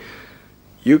important thing: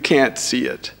 "You can't see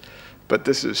it, but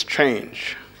this is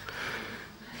change."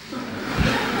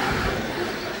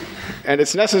 And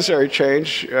it's necessary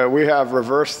change. We have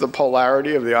reversed the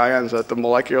polarity of the ions at the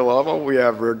molecular level. We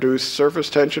have reduced surface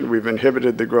tension. We've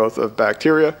inhibited the growth of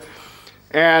bacteria.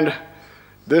 And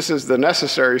this is the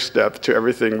necessary step to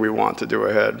everything we want to do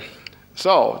ahead.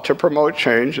 So to promote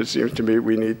change, it seems to me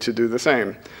we need to do the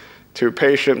same, to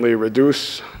patiently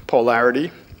reduce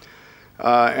polarity,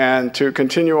 and to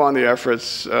continue on the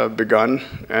efforts begun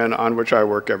and on which I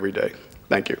work every day.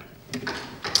 Thank you.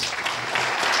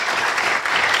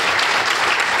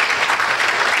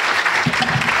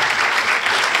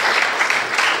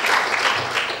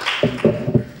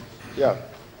 Yeah.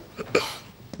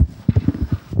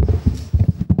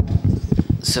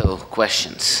 So,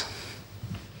 questions?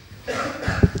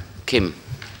 Kim.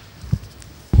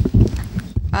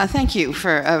 Thank you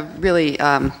for a really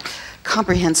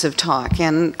comprehensive talk.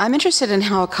 And I'm interested in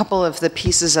how a couple of the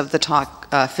pieces of the talk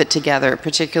fit together,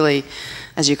 particularly,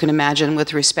 as you can imagine,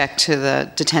 with respect to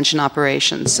the detention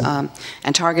operations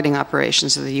and targeting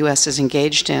operations that the U.S. is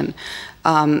engaged in.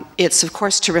 It's, of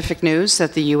course, terrific news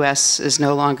that the U.S. is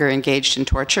no longer engaged in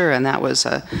torture, and that was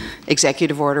an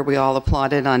executive order we all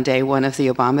applauded on day one of the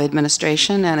Obama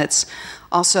administration. And it's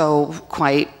also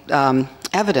quite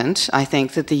evident, I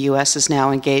think, that the U.S. is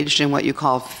now engaged in what you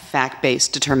call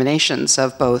fact-based determinations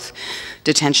of both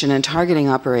detention and targeting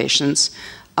operations.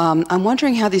 I'm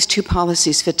wondering how these two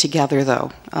policies fit together,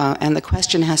 though, and the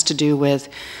question has to do with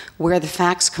where the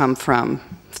facts come from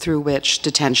through which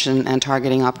detention and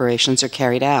targeting operations are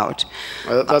carried out.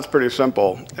 That's pretty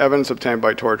simple. Evidence obtained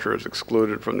by torture is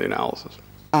excluded from the analysis.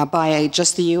 By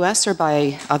just the U.S. or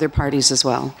by other parties as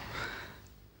well?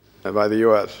 By the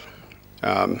U.S.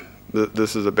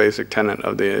 This is a basic tenet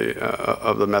of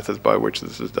the methods by which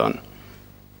this is done.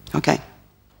 Okay.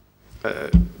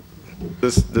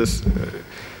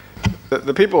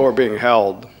 The people who are being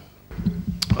held,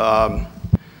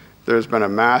 there's been a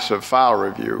massive file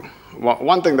review.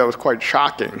 One thing that was quite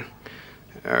shocking,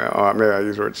 or maybe I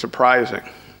use the word surprising,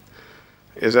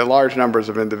 is that large numbers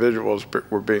of individuals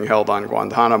were being held on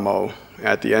Guantanamo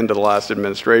at the end of the last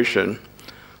administration,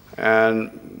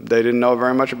 and they didn't know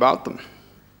very much about them.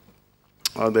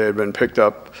 They had been picked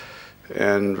up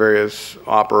in various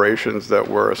operations that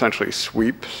were essentially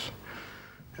sweeps.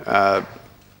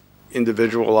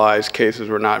 Individualized cases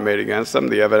were not made against them.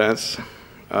 The evidence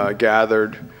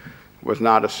gathered was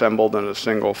not assembled in a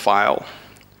single file.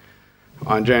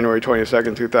 On January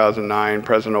 22nd, 2009,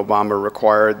 President Obama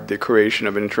required the creation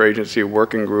of an interagency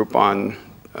working group on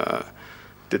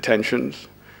detentions.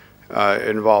 It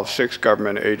involved 6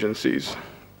 government agencies.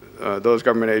 Those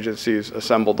government agencies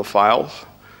assembled the files.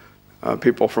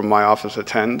 People from my office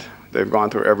attend. They've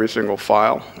gone through every single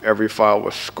file. Every file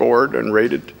was scored and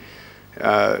rated.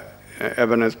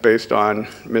 Evidence based on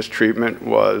mistreatment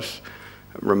was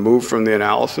removed from the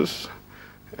analysis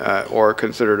or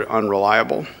considered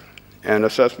unreliable, and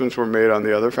assessments were made on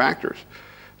the other factors.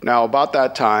 Now, about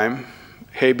that time,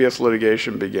 habeas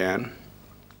litigation began,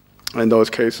 and those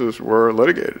cases were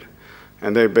litigated.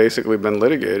 And they've basically been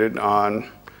litigated on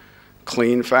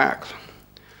clean facts.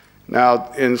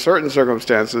 Now, in certain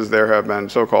circumstances, there have been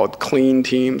so-called clean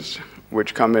teams,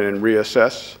 which come in and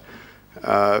reassess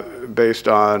based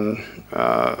on,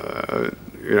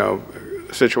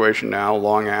 situation now,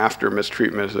 long after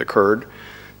mistreatment has occurred.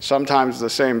 Sometimes the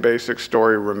same basic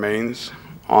story remains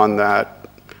on that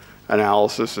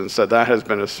analysis, and so that has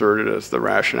been asserted as the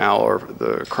rationale or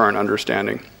the current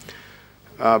understanding.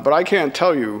 But I can't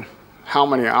tell you how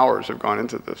many hours have gone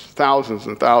into this, thousands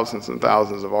and thousands and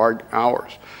thousands of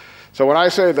hours. So when I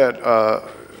say that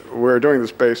we're doing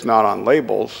this based not on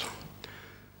labels,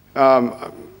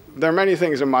 there are many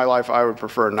things in my life I would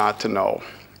prefer not to know.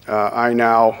 I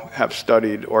now have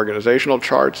studied organizational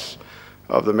charts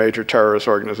of the major terrorist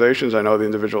organizations. I know the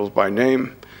individuals by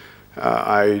name.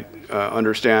 I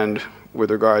understand,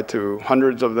 with regard to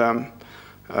hundreds of them,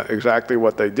 exactly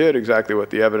what they did, exactly what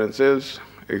the evidence is,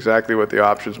 exactly what the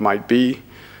options might be.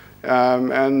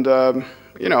 When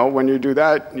you do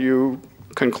that, you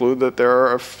conclude that there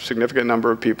are a significant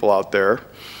number of people out there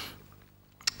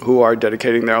who are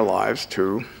dedicating their lives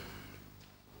to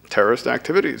terrorist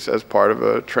activities as part of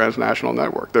a transnational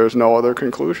network. There's no other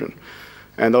conclusion.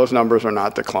 And those numbers are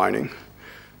not declining.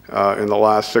 In the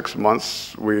last 6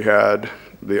 months, we had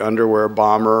the underwear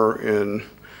bomber in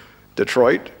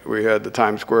Detroit. We had the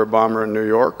Times Square bomber in New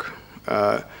York.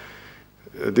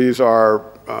 These are,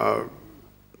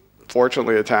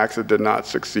 fortunately, attacks that did not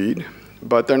succeed,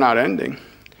 but they're not ending.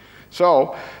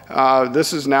 So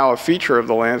this is now a feature of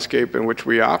the landscape in which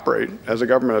we operate. As a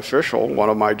government official, one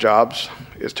of my jobs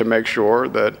is to make sure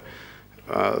that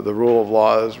the rule of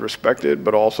law is respected,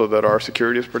 but also that our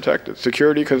security is protected.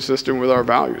 Security consistent with our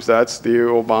values. That's the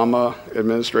Obama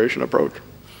administration approach.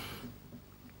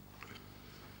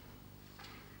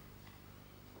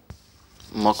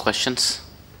 More questions?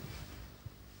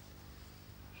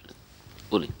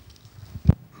 Uli.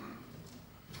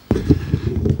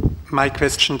 My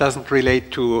question doesn't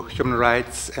relate to human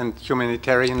rights and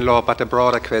humanitarian law, but a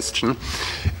broader question.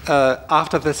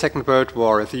 After the Second World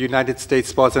War, the United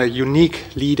States was a unique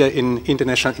leader in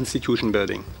international institution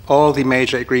building. All the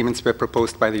major agreements were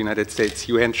proposed by the United States: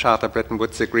 UN Charter, Bretton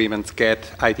Woods agreements,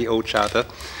 GATT, IDO Charter.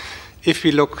 If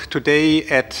we look today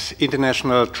at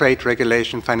international trade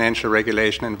regulation, financial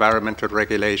regulation, environmental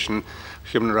regulation,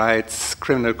 human rights,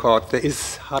 criminal court, there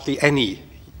is hardly any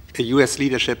US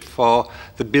leadership for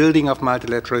the building of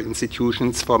multilateral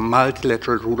institutions, for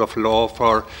multilateral rule of law,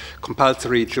 for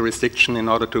compulsory jurisdiction in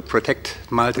order to protect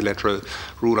multilateral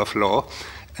rule of law.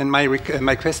 And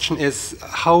my question is,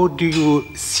 how do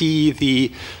you see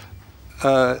the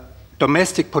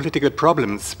domestic political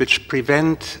problems which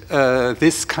prevent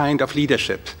this kind of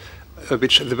leadership,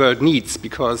 which the world needs,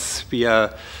 because we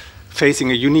are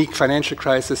facing a unique financial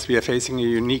crisis, we are facing a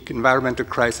unique environmental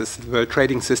crisis, the world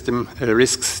trading system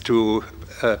risks to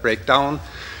break down.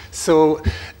 So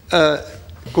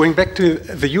going back to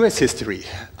the US history,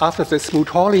 after the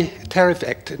Smoot-Hawley Tariff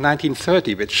Act in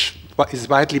 1930, which is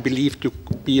widely believed to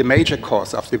be a major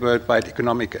cause of the worldwide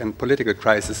economic and political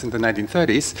crisis in the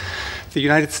 1930s, the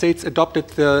United States adopted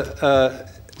the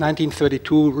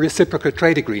 1932 Reciprocal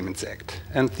Trade Agreements Act.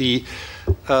 And the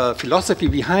philosophy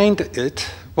behind it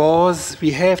was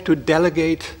we have to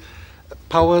delegate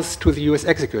powers to the US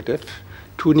executive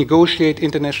to negotiate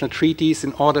international treaties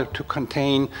in order to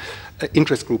contain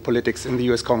interest group politics in the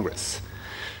US Congress.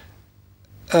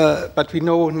 But we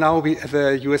know now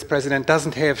the US president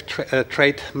doesn't have a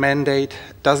trade mandate,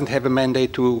 doesn't have a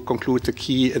mandate to conclude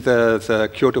the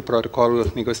Kyoto Protocol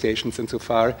negotiations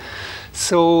insofar.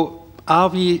 So are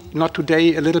we not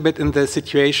today a little bit in the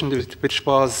situation which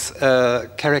was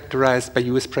characterized by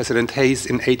US President Hayes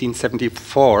in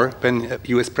 1874, when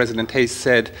US President Hayes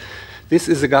said, This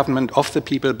is a government of the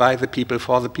people, by the people,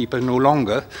 for the people no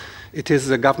longer. It is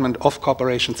a government of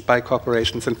corporations, by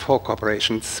corporations, and for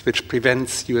corporations, which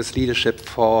prevents US leadership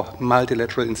for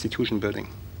multilateral institution building.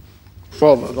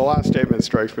 Well, the last statement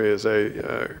strikes me as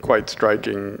a quite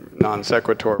striking non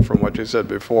sequitur from what you said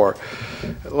before.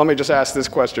 Let me just ask this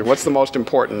question. What's the most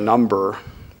important number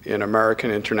in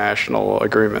American international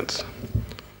agreements?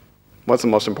 What's the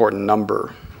most important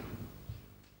number?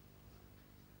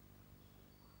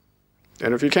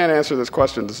 And if you can't answer this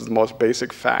question, this is the most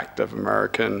basic fact of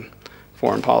American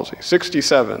foreign policy.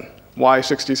 67. Why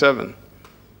 67?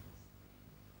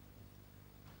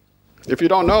 If you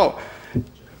don't know,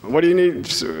 what do you need?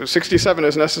 67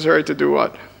 is necessary to do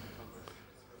what?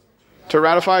 To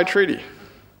ratify a treaty.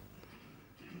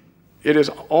 It is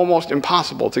almost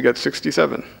impossible to get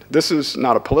 67. This is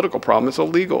not a political problem, it's a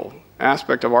legal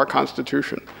aspect of our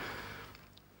Constitution.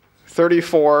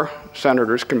 34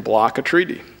 senators can block a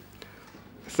treaty.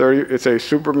 It's a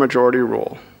supermajority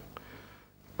rule.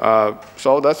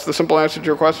 So that's the simple answer to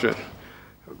your question.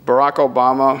 Barack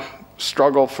Obama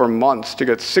struggled for months to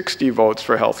get 60 votes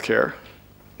for health care.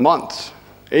 Months,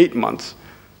 8 months.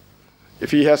 If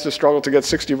he has to struggle to get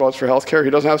 60 votes for health care, he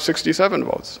doesn't have 67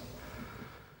 votes.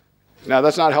 Now,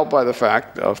 that's not helped by the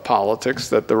fact of politics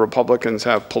that the Republicans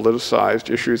have politicized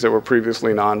issues that were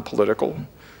previously non-political.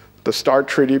 The START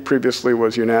Treaty previously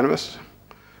was unanimous.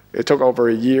 It took over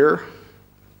a year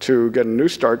to get a new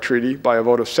START treaty by a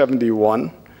vote of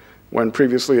 71, when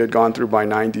previously it had gone through by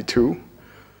 92.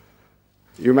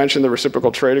 You mentioned the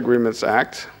Reciprocal Trade Agreements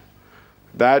Act.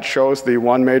 That shows the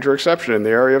one major exception in the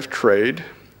area of trade,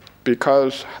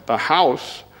 because the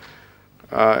House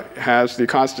has the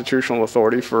constitutional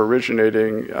authority for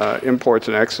originating imports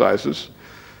and excises.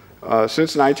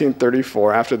 Since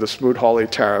 1934, after the Smoot-Hawley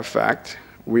Tariff Act,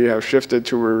 we have shifted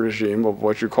to a regime of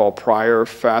what you call prior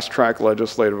fast-track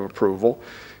legislative approval,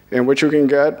 in which you can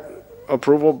get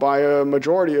approval by a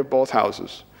majority of both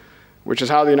houses, which is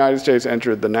how the United States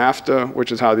entered the NAFTA,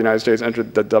 which is how the United States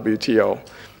entered the WTO.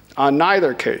 On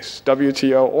neither case,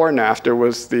 WTO or NAFTA,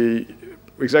 was the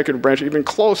executive branch even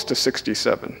close to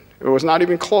 67. It was not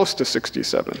even close to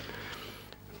 67.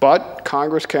 But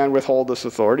Congress can withhold this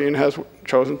authority and has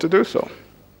chosen to do so.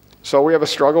 So we have a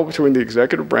struggle between the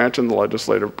executive branch and the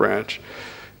legislative branch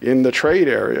in the trade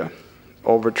area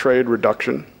over trade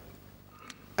reduction.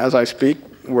 As I speak,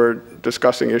 we're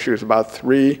discussing issues about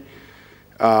 3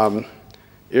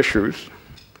 issues.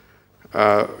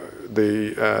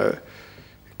 The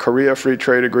Korea Free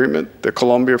Trade Agreement, the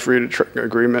Colombia Free Trade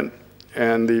Agreement,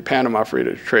 and the Panama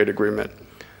Free Trade Agreement.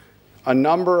 A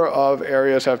number of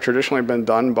areas have traditionally been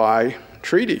done by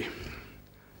treaty.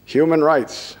 Human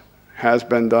rights has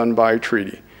been done by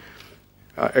treaty.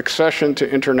 Accession to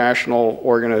international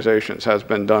organizations has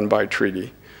been done by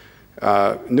treaty.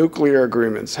 Nuclear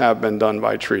agreements have been done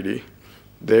by treaty.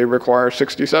 They require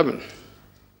 67.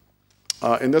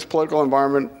 In this political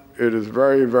environment, it is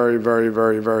very, very, very,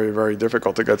 very, very, very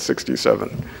difficult to get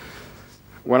 67.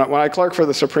 When I clerked for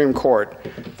the Supreme Court,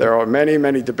 there are many,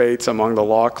 many debates among the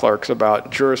law clerks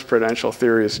about jurisprudential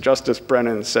theories. Justice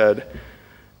Brennan said,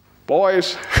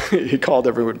 boys, he called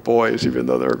everyone boys, even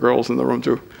though there are girls in the room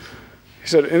too. He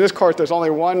said, in this court, there's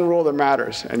only one rule that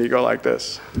matters. And you go like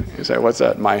this. You say, what's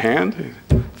that, my hand?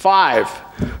 5.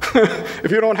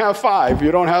 If you don't have 5,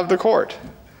 you don't have the court.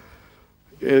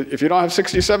 If you don't have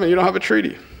 67, you don't have a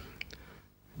treaty.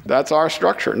 That's our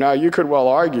structure. Now, you could well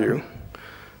argue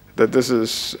that this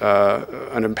is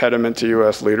an impediment to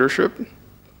US leadership,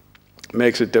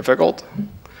 makes it difficult.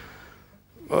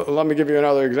 Let me give you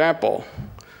another example.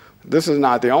 This is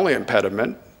not the only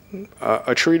impediment.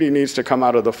 A treaty needs to come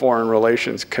out of the Foreign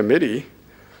Relations Committee.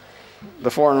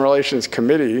 The Foreign Relations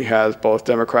Committee has both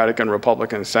Democratic and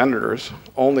Republican senators.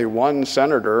 Only one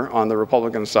senator on the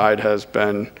Republican side has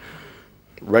been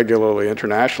regularly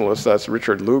internationalist, that's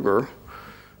Richard Lugar.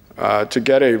 To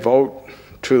get a vote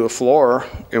to the floor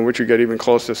in which you get even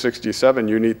close to 67,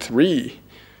 you need 3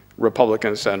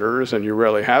 Republican senators, and you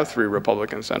rarely have 3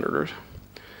 Republican senators.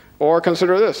 Or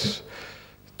consider this.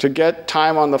 To get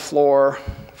time on the floor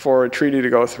for a treaty to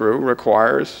go through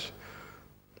requires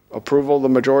approval of the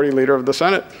majority leader of the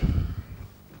Senate.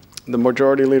 The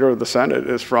majority leader of the Senate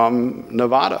is from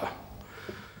Nevada.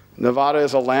 Nevada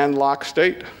is a landlocked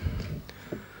state.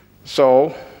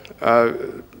 So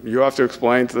you have to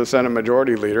explain to the Senate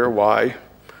majority leader why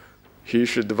he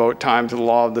should devote time to the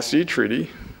Law of the Sea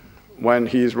Treaty when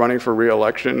he's running for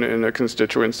re-election in a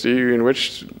constituency in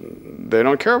which they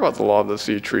don't care about the Law of the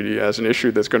Sea Treaty as an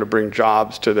issue that's going to bring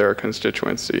jobs to their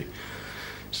constituency.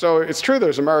 So it's true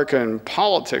there's American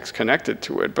politics connected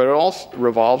to it, but it also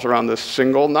revolves around this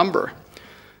single number.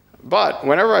 But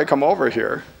whenever I come over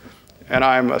here and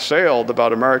I'm assailed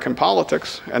about American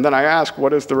politics, and then I ask,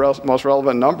 what is the most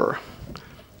relevant number?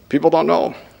 People don't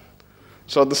know.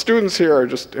 So the students here are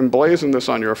just emblazon this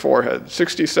on your forehead,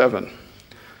 67.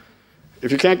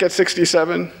 If you can't get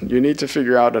 67, you need to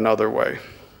figure out another way.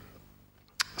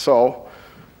 So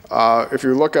if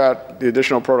you look at the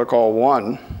Additional Protocol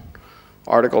 1,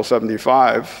 Article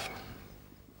 75,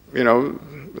 you know,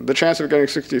 the chance of getting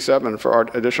 67 for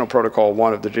Additional Protocol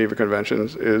 1 of the Geneva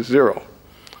Conventions is 0.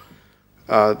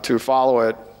 To follow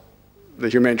it, the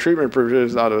humane treatment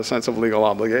provisions out of a sense of legal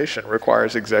obligation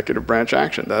requires executive branch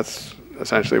action. That's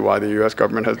essentially why the US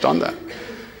government has done that.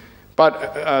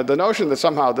 But the notion that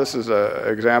somehow this is an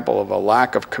example of a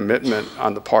lack of commitment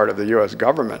on the part of the US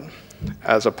government,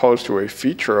 as opposed to a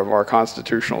feature of our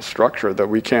constitutional structure that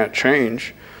we can't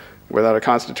change without a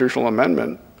constitutional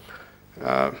amendment,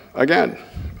 again,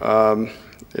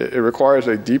 it requires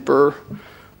a deeper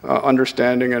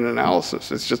understanding and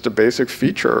analysis. It's just a basic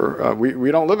feature. We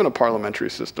don't live in a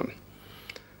parliamentary system.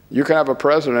 You can have a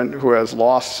president who has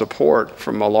lost support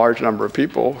from a large number of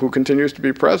people who continues to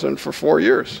be president for 4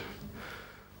 years.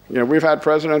 You know, we've had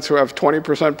presidents who have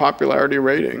 20% popularity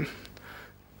rating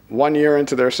 1 year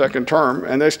into their second term,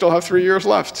 and they still have 3 years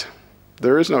left.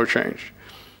 There is no change.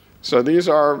 So these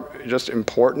are just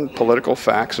important political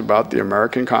facts about the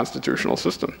American constitutional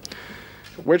system,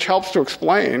 which helps to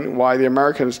explain why the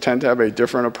Americans tend to have a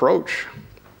different approach.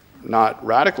 Not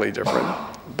radically different,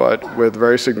 but with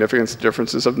very significant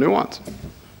differences of nuance.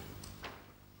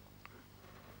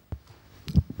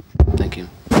 Thank you.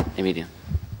 Emilia.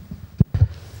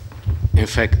 In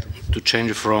fact, to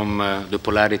change from the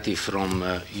polarity from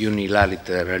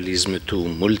unilateralism to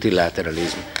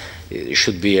multilateralism, it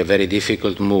should be a very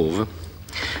difficult move.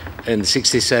 And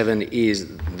 67 is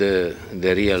the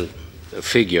real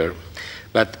figure.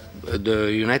 But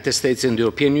the United States and the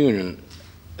European Union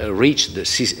reached the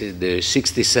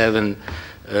 67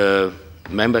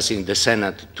 members in the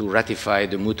Senate to ratify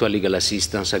the Mutual Legal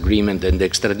Assistance Agreement and the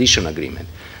Extradition Agreement,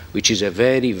 which is a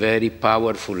very, very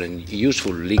powerful and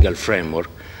useful legal framework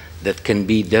that can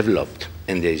be developed,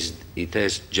 and it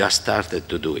has just started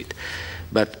to do it.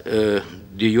 But the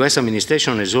US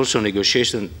administration has also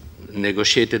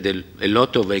negotiated a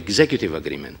lot of executive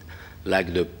agreements,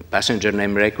 like the passenger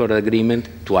name record agreement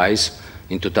twice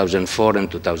in 2004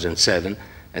 and 2007,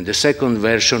 and the second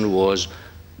version was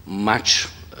much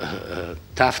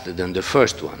tougher than the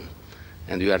first one.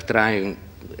 And we are trying,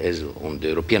 as on the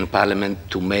European Parliament,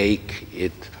 to make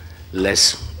it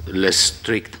less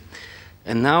strict.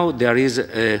 And now there is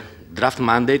a draft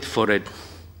mandate for a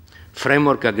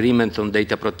framework agreement on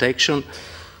data protection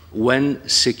when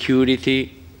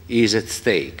security is at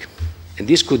stake. And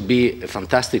this could be a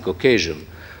fantastic occasion,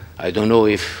 I don't know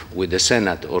if with the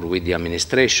Senate or with the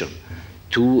administration,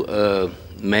 to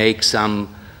make some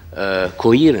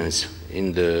coherence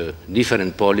in the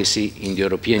different policy in the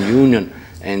European Union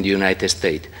and the United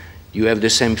States. You have the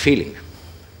same feeling?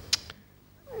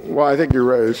 Well, I think you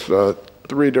raised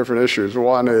 3 different issues.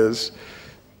 One is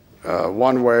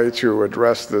one way to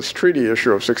address this treaty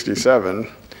issue of 67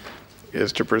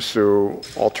 is to pursue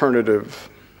alternative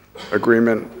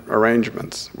agreement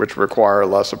arrangements, which require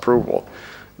less approval.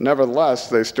 Nevertheless,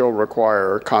 they still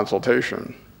require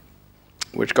consultation,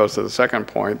 which goes to the second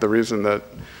point. The reason that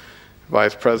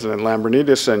Vice President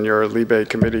Lambrinidis and your Libe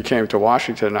committee came to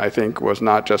Washington, I think, was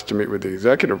not just to meet with the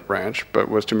executive branch, but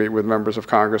was to meet with members of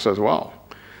Congress as well.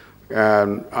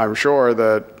 And I'm sure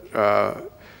that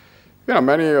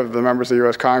many of the members of the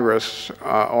U.S. Congress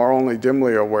are only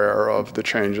dimly aware of the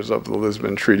changes of the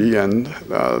Lisbon Treaty and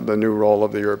the new role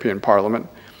of the European Parliament.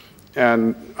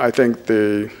 And I think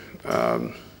the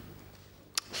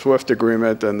SWIFT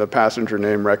agreement and the passenger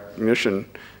name recognition,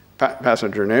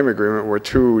 passenger name agreement were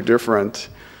 2 different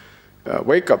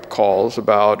wake-up calls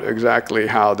about exactly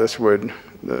how this would,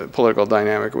 the political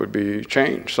dynamic would be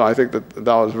changed. So I think that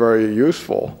that was very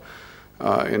useful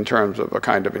in terms of a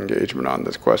kind of engagement on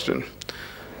this question.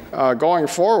 Going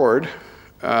forward,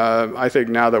 I think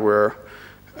now that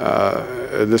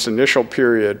this initial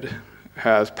period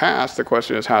has passed, the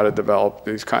question is how to develop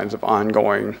these kinds of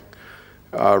ongoing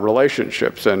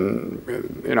relationships. And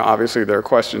obviously there are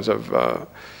questions of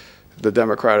the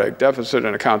democratic deficit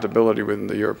and accountability within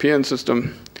the European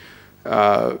system.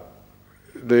 The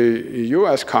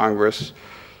US Congress,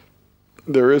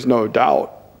 there is no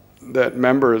doubt that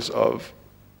members of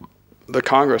the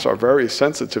Congress are very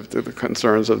sensitive to the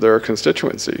concerns of their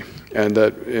constituency, and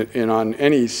that on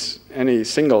any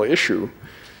single issue,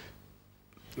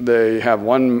 they have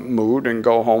one mood and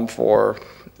go home for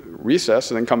recess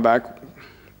and then come back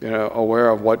aware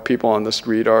of what people on the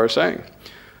street are saying.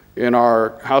 In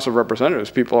our House of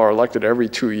Representatives, people are elected every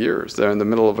 2 years. They're in the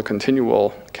middle of a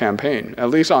continual campaign. At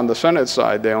least on the Senate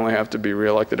side, they only have to be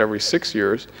reelected every 6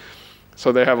 years,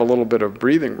 so they have a little bit of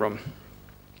breathing room.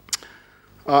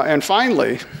 And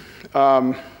finally,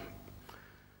 when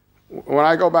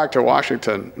I go back to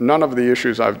Washington, none of the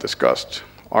issues I've discussed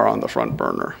are on the front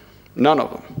burner. None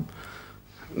of them.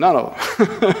 None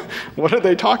of them. What are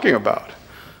they talking about?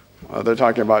 They're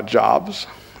talking about jobs.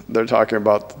 They're talking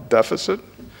about deficit.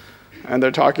 And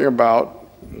they're talking about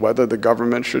whether the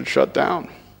government should shut down.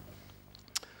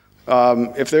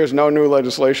 If there's no new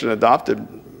legislation adopted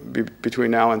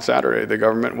between now and Saturday, the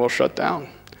government will shut down.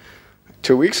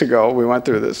 2 weeks ago, we went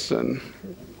through this, and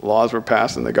laws were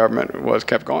passed, and the government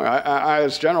kept going. I,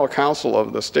 as general counsel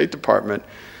of the State Department,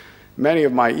 many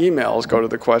of my emails go to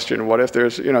the question, what if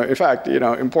there's, in fact,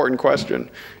 important question,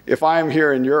 if I am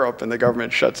here in Europe and the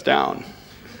government shuts down,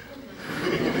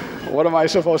 what am I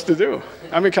supposed to do?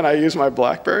 I mean, can I use my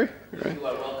BlackBerry? Right? You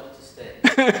are welcome to stay.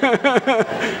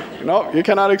 No, you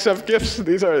cannot accept gifts.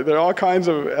 There are all kinds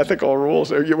of ethical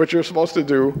rules. What you're supposed to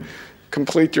do,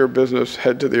 complete your business,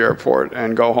 head to the airport,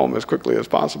 and go home as quickly as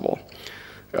possible.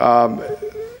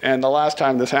 And the last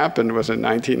time this happened was in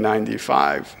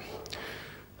 1995.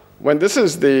 When this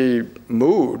is the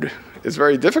mood, it's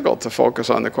very difficult to focus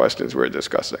on the questions we're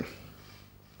discussing.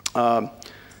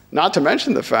 Not to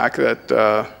mention the fact that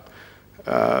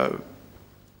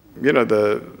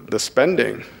the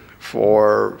spending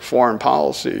for foreign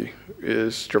policy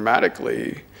is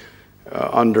dramatically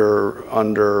under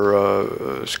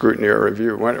scrutiny or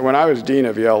review. When I was dean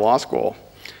of Yale Law School,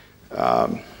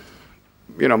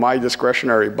 my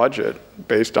discretionary budget,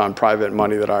 based on private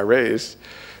money that I raised,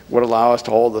 would allow us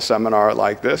to hold a seminar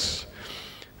like this,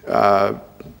 very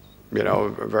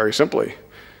simply.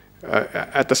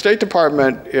 At the State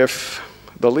Department, if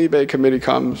the Libe committee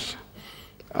comes,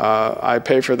 I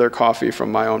pay for their coffee from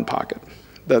my own pocket.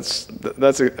 That's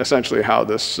essentially how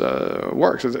this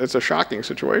works. It's a shocking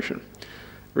situation,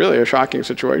 really a shocking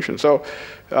situation. So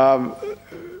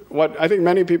what I think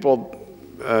many people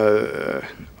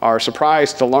are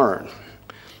surprised to learn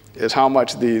is how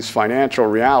much these financial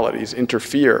realities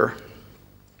interfere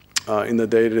in the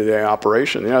day-to-day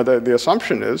operation. The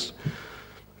assumption is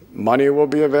money will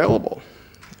be available.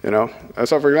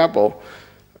 So for example,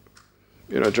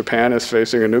 Japan is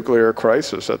facing a nuclear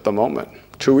crisis at the moment.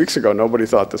 2 weeks ago, nobody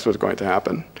thought this was going to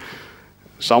happen.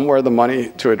 Somewhere the money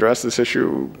to address this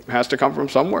issue has to come from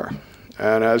somewhere.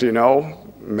 And as you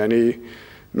know, many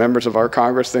members of our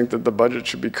Congress think that the budget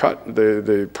should be cut.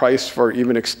 The price for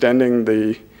even extending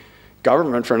the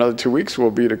government for another 2 weeks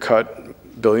will be to cut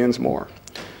billions more.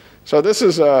 So this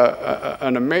is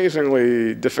an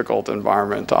amazingly difficult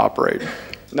environment to operate.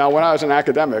 Now, when I was an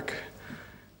academic,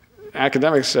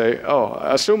 academics say, oh,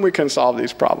 assume we can solve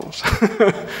these problems.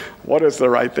 What is the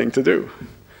right thing to do?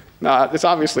 Now, it's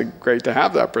obviously great to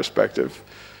have that perspective,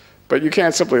 but you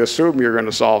can't simply assume you're going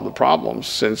to solve the problems,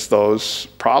 since those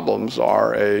problems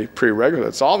are a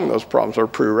prerequisite. Solving those problems are a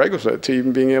prerequisite to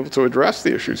even being able to address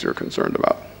the issues you're concerned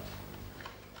about.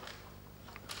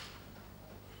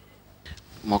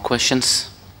 More questions?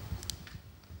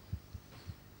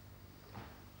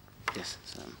 Yes.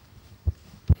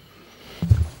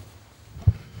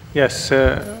 Yes,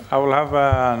 I will have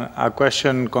a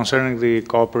question concerning the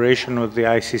cooperation with the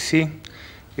ICC,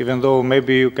 even though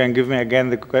maybe you can give me again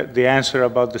the answer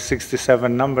about the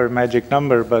 67 number, magic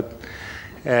number, but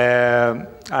I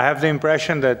have the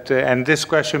impression that, and this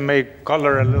question may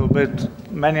color a little bit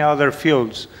many other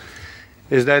fields,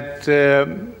 is that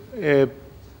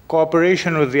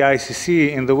cooperation with the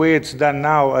ICC in the way it's done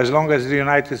now, as long as the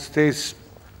United States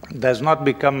does not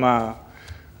become a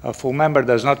full member,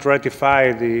 does not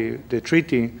ratify the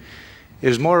treaty,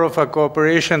 is more of a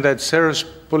cooperation that serves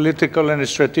political and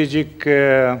strategic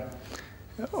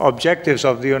objectives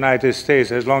of the United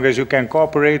States. As long as you can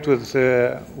cooperate with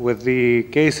the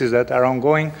cases that are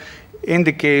ongoing,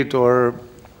 indicate or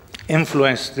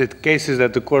influence the cases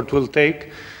that the court will take,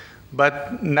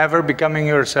 but never becoming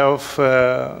yourself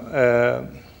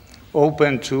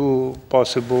open to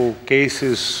possible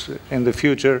cases in the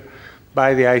future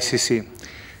by the ICC.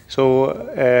 So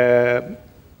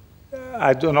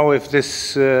I don't know if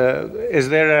this, is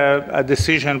there a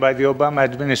decision by the Obama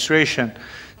administration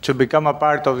to become a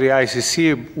part of the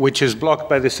ICC, which is blocked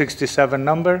by the 67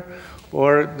 number,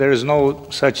 or there is no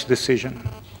such decision?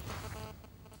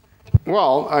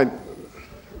 Well,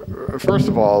 first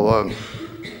of all,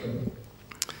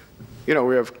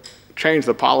 we have changed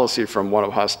the policy from one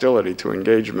of hostility to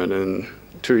engagement in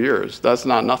 2 years. That's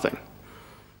not nothing.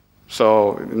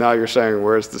 So now you're saying,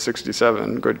 where's the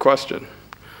 67? Good question.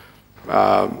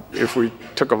 If we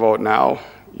took a vote now,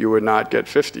 you would not get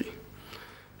 50.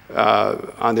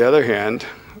 On the other hand,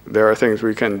 there are things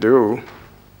we can do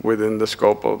within the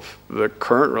scope of the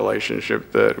current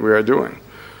relationship that we are doing.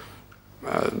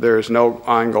 There is no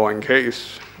ongoing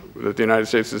case that the United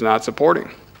States is not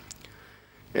supporting.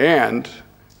 And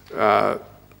I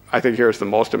think here's the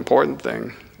most important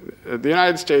thing. The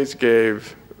United States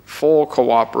gave full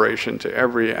cooperation to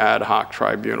every ad hoc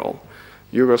tribunal: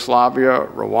 Yugoslavia,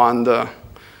 Rwanda,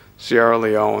 Sierra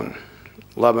Leone,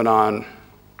 Lebanon,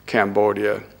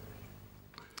 Cambodia.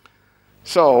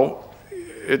 So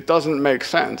it doesn't make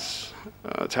sense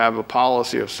to have a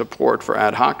policy of support for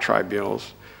ad hoc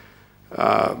tribunals,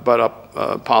 but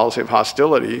a policy of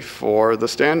hostility for the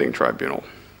standing tribunal.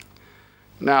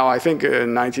 Now, I think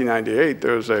in 1998,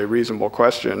 there's a reasonable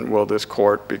question: will this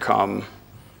court become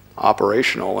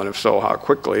operational, and if so, how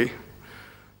quickly?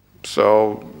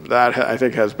 So that, I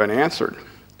think, has been answered.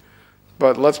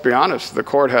 But let's be honest, the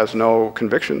court has no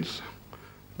convictions.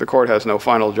 The court has no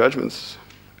final judgments.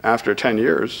 After 10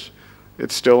 years,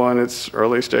 it's still in its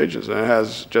early stages, and it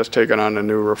has just taken on a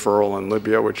new referral in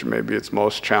Libya, which may be its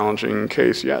most challenging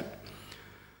case yet.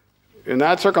 In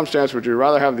that circumstance, would you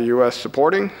rather have the US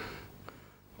supporting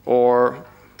or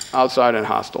outside and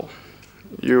hostile?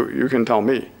 You can tell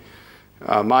me.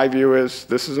 My view is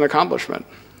this is an accomplishment.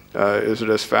 Is it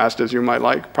as fast as you might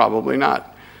like? Probably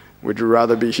not. Would you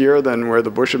rather be here than where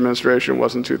the Bush administration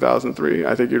was in 2003?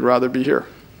 I think you'd rather be here.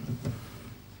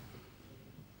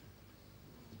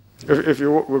 If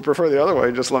you would prefer the other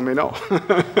way, just let me know.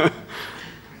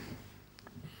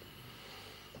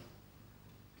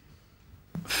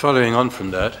 Following on from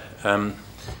that,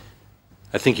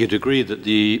 I think you'd agree that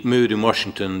the mood in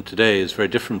Washington today is very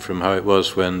different from how it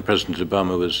was when President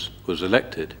Obama was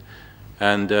elected.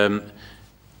 And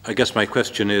I guess my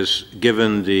question is,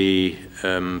 given the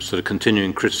sort of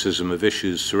continuing criticism of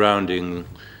issues surrounding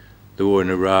the war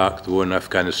in Iraq, the war in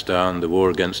Afghanistan, the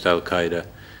war against al-Qaeda,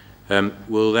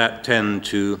 will that tend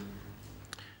to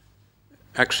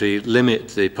actually limit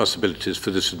the possibilities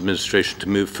for this administration to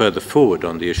move further forward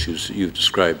on the issues that you've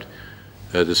described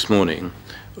this morning?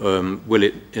 Will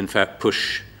it, in fact,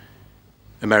 push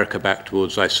America back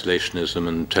towards isolationism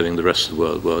and telling the rest of the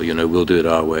world, well, you know, we'll do it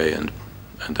our way, and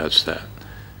that's that?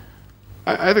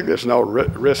 I think there's no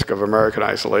risk of American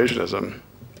isolationism.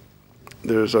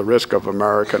 There's a risk of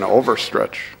American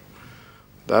overstretch.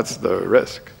 That's the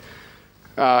risk.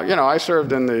 You know, I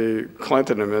served in the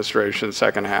Clinton administration's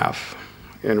second half,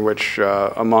 in which,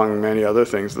 among many other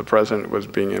things, the president was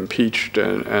being impeached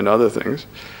and other things.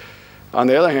 On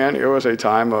the other hand, it was a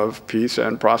time of peace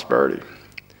and prosperity.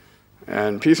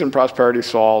 And peace and prosperity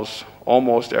solves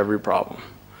almost every problem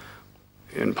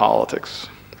in politics.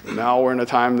 Now we're in a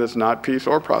time that's not peace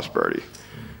or prosperity.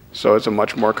 So it's a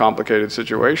much more complicated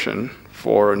situation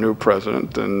for a new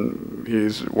president, and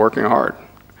he's working hard.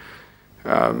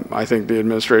 I think the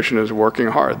administration is working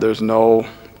hard. There's no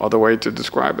other way to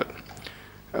describe it.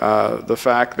 The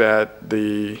fact that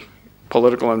the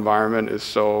political environment is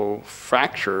so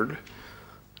fractured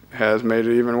has made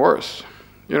it even worse.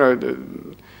 You know,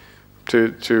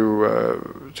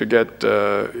 to get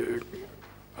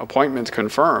appointments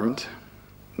confirmed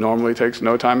normally takes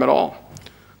no time at all.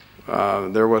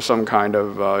 There was some kind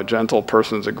of gentle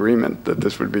person's agreement that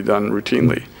this would be done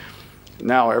routinely.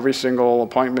 Now every single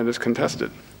appointment is contested,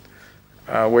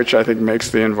 which I think makes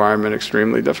the environment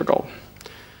extremely difficult.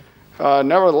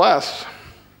 Nevertheless,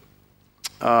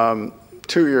 2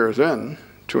 years in,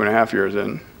 2.5 years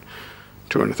in,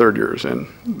 2 1/3 years in,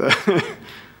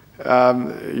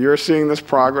 you're seeing this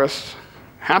progress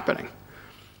happening.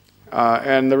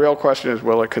 And the real question is,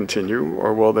 will it continue,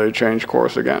 or will they change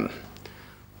course again?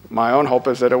 My own hope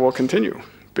is that it will continue,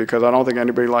 because I don't think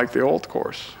anybody liked the old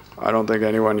course. I don't think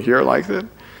anyone here liked it.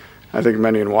 I think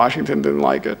many in Washington didn't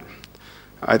like it.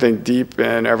 I think deep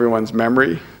in everyone's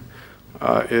memory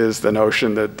is the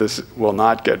notion that this will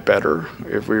not get better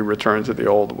if we return to the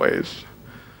old ways.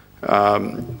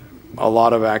 A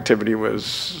lot of activity was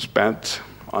spent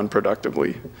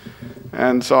unproductively.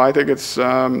 And so I think it's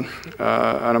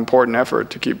an important effort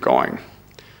to keep going.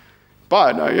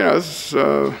 But, you know,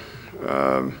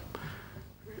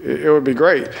 it would be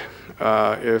great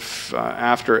if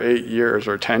after 8 years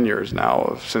or 10 years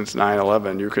now since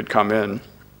 9/11, you could come in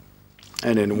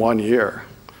and in 1 year,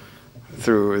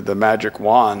 through the magic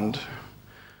wand,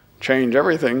 change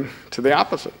everything to the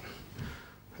opposite.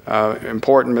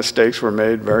 Important mistakes were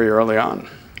made very early on.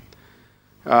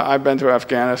 I've been to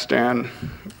Afghanistan.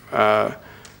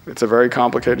 It's a very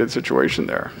complicated situation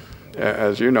there.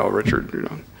 As you know, Richard, you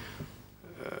know,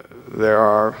 there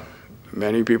are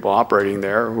many people operating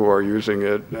there who are using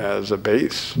it as a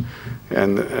base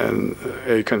And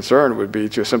a concern would be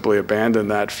to simply abandon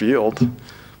that field,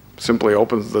 simply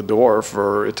opens the door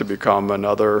for it to become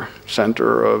another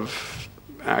center of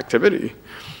activity.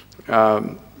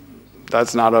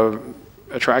 That's not an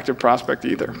attractive prospect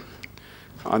either.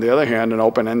 On the other hand, an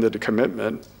open-ended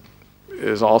commitment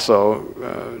is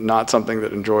also not something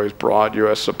that enjoys broad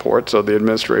US support, so the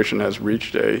administration has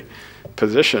reached a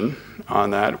position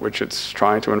on that which it's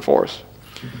trying to enforce.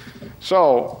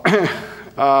 So,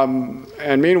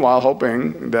 and meanwhile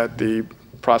hoping that the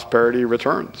prosperity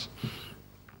returns.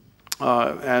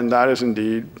 And that is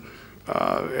indeed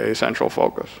a central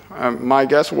focus. My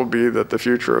guess will be that the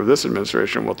future of this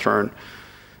administration will turn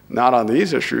not on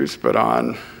these issues, but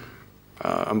on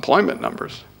employment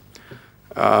numbers.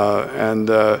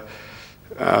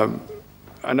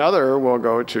 Another will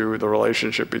go to the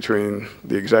relationship between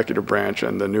the executive branch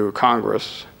and the new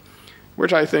Congress,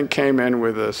 which I think came in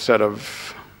with a set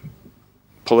of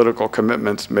political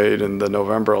commitments made in the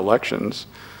November elections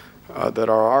that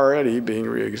are already being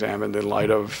re-examined in light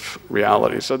of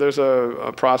reality. So there's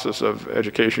a process of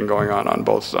education going on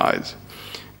both sides.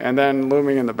 And then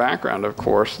looming in the background, of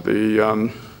course,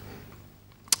 the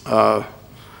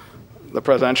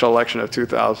presidential election of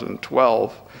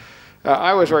 2012.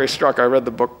 I was very struck. I read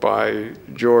the book by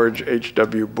George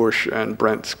H.W. Bush and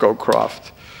Brent Scowcroft,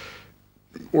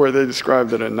 where they described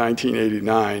that in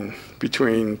 1989,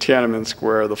 between Tiananmen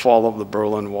Square, the fall of the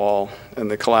Berlin Wall,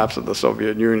 and the collapse of the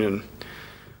Soviet Union,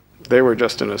 they were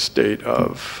just in a state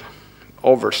of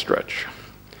overstretch.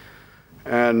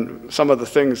 And some of the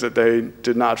things that they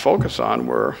did not focus on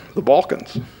were the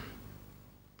Balkans.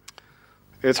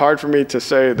 It's hard for me to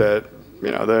say that,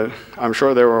 I'm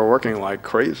sure they were working like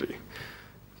crazy.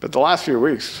 But the last few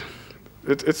weeks,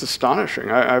 it's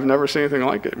astonishing. I've never seen anything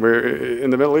like it.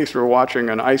 In the Middle East, we're watching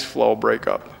an ice flow break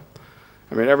up.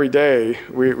 I mean, every day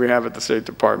we have at the State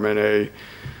Department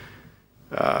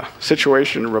a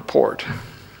situation report.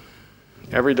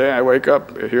 Every day I wake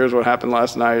up, here's what happened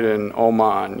last night in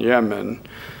Oman, Yemen,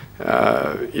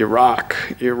 Iraq,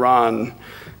 Iran,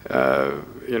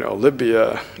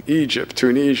 Libya, Egypt,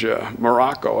 Tunisia,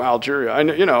 Morocco,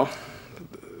 Algeria.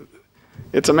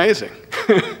 It's amazing.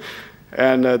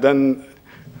 And then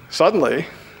suddenly,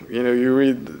 you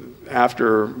read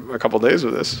after a couple days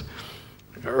of this,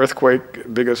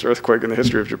 earthquake, biggest earthquake in the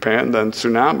history of Japan, then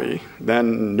tsunami,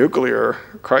 then nuclear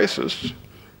crisis.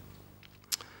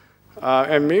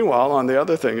 And meanwhile, on the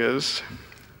other thing is,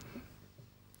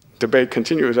 debate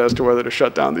continues as to whether to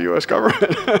shut down the US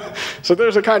government. So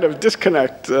there's a kind of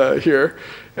disconnect here.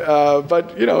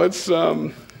 But, it's,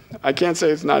 I can't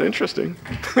say it's not interesting.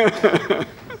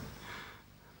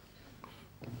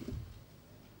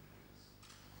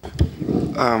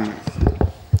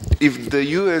 If the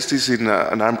US is in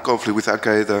an armed conflict with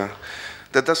Al-Qaeda,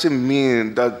 that doesn't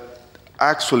mean that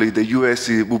actually the US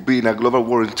will be in a global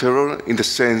war on terror in the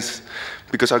sense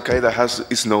because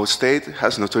Al-Qaeda is no state,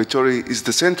 has no territory, is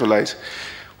decentralized,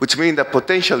 which means that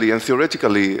potentially and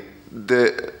theoretically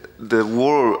the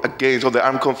war against, or the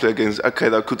armed conflict against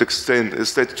Al-Qaeda could extend to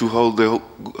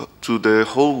the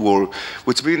whole world,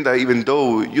 which means that even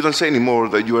though you don't say anymore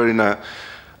that you are in a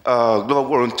global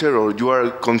war on terror, you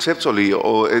are conceptually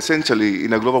or essentially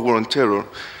in a global war on terror.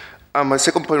 And my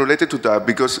second point related to that,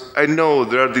 because I know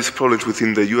there are these problems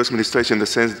within the US administration in the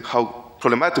sense how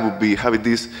problematic it would be having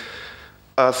this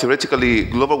theoretically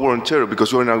global war on terror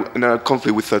because you're in a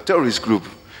conflict with a terrorist group.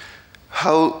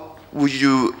 How would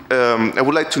you, I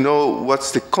would like to know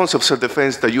what's the concept of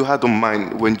self-defense that you had on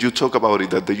mind when you talk about it,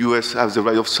 that the US has the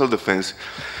right of self-defense.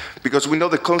 Because we know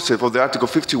the concept of the Article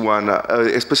 51,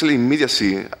 especially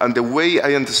immediacy, and the way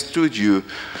I understood you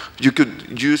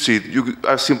could use it, you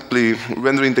are simply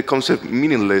rendering the concept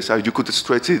meaningless. You could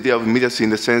stretch the idea of immediacy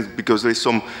in the sense because there is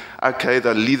some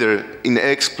Al-Qaeda leader in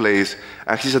X place,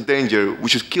 and he's a danger, we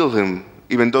should kill him,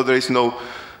 even though there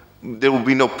will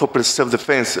be no proper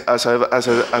self-defense as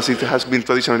it has been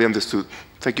traditionally understood.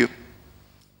 Thank you.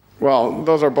 Well,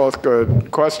 those are both good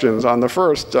questions. On the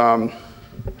first,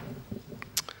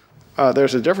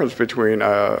 there's a difference between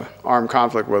armed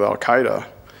conflict with Al-Qaeda,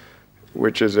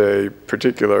 which is a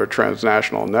particular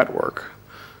transnational network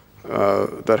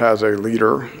that has a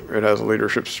leader, it has a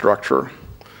leadership structure,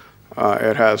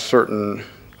 it has certain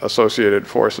associated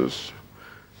forces,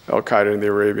 Al-Qaeda in the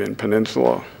Arabian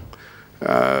Peninsula,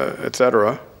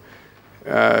 etc.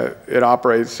 It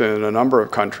operates in a number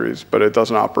of countries, but it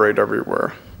doesn't operate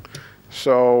everywhere.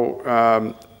 So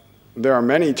there are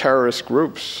many terrorist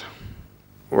groups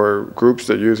or groups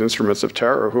that use instruments of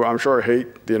terror who I'm sure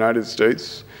hate the United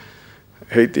States,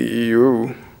 hate the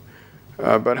EU,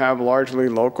 but have largely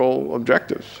local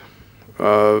objectives.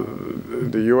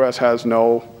 The US has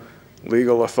no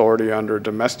legal authority under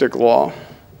domestic law.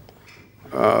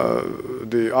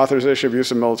 The authorization of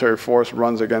use of military force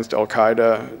runs against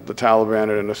Al-Qaeda, the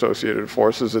Taliban, and associated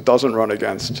forces. It doesn't run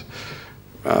against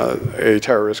a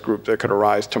terrorist group that could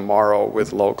arise tomorrow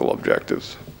with local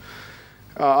objectives.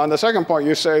 On the second point,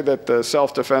 you say that the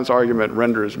self-defense argument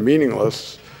renders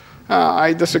meaningless.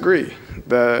 I disagree.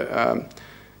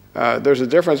 There's a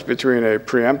difference between a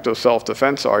preemptive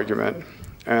self-defense argument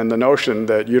and the notion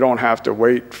that you don't have to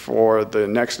wait for the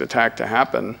next attack to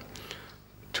happen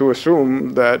to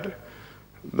assume that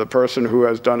the person who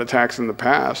has done attacks in the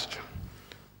past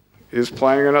is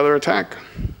planning another attack.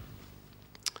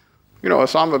 You know,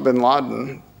 Osama bin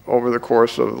Laden, over the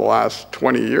course of the last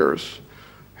 20 years,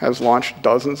 has launched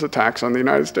dozens of attacks on the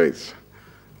United States.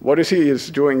 What he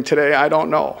is doing today, I don't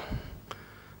know.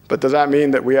 But does that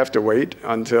mean that we have to wait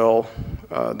until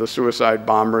the suicide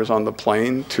bomber is on the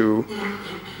plane to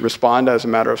respond as a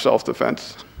matter of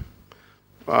self-defense?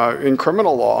 In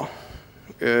criminal law,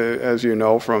 as you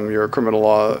know from your criminal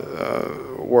law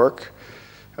work,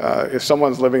 if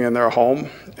someone's living in their home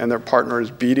and their partner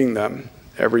is beating them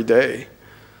every day,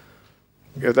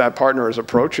 if that partner is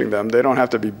approaching them, they don't have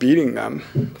to be beating them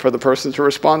for the person to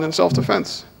respond in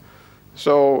self-defense.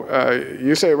 So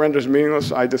you say it renders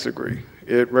meaningless. I disagree.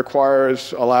 It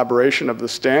requires elaboration of the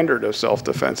standard of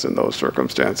self-defense in those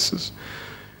circumstances.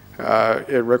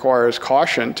 It requires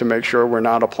caution to make sure we're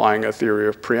not applying a theory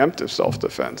of preemptive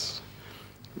self-defense.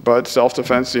 But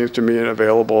self-defense seems to me an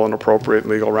available and appropriate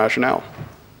legal rationale.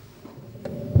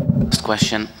 Next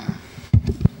question.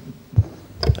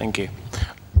 Thank you.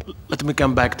 Let me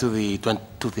come back to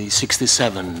the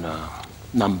 67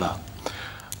 number.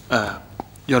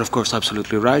 You're of course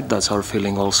absolutely right. That's our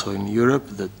feeling also in Europe,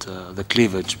 that the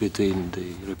cleavage between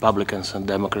the Republicans and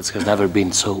Democrats has never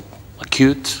been so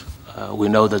acute. We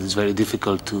know that it's very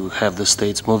difficult to have the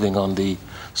states moving on the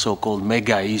so-called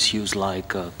mega issues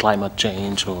like climate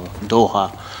change or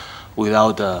Doha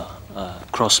without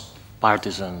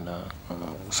cross-partisan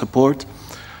support.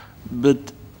 But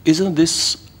isn't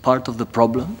this part of the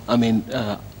problem? I mean,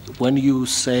 when you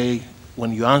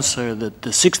answer that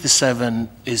the 67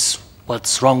 is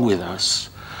what's wrong with us,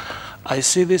 I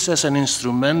see this as an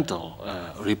instrumental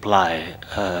reply.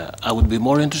 I would be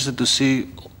more interested to see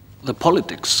the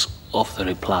politics of the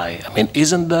reply. I mean,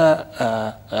 isn't there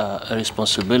a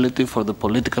responsibility for the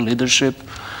political leadership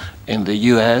in the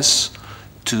US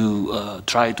to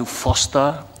try to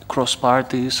foster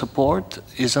cross-party support?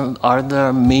 Are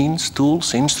there means,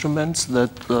 tools, instruments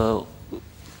that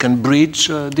can bridge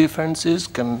differences,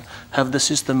 can have the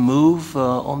system move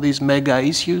on these mega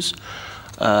issues?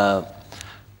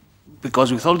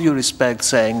 Because with all due respect,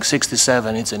 saying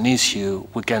 67 is an issue,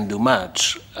 we can't do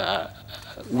much.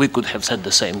 We could have said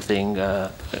the same thing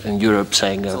in Europe,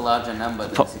 saying... It's a larger number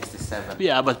than 67.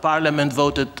 Yeah, but Parliament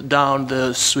voted down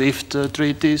the SWIFT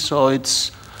treaty, so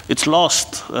it's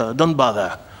lost. Don't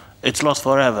bother. It's lost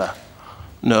forever.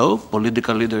 No,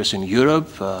 political leaders in Europe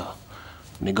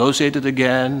negotiated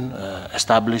again,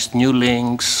 established new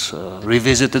links,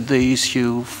 revisited the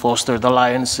issue, fostered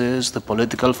alliances, the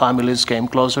political families came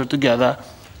closer together,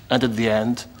 and at the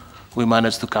end, we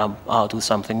managed to come out with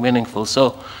something meaningful.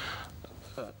 So,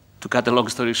 to cut a long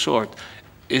story short,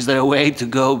 is there a way to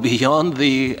go beyond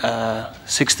the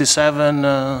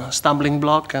 67 stumbling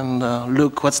block and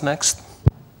look what's next?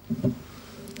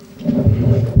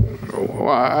 Well,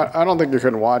 I don't think you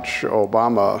can watch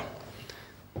Obama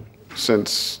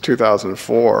since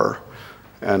 2004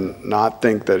 and not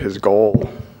think that his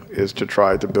goal is to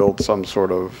try to build some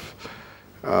sort of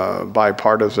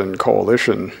bipartisan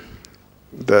coalition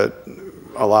that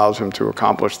allows him to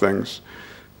accomplish things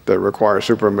that require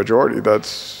supermajority.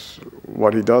 That's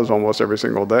what he does almost every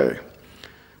single day.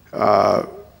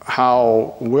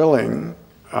 How willing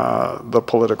the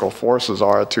political forces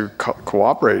are to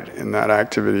cooperate in that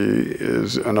activity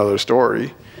is another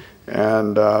story.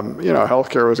 And, you know,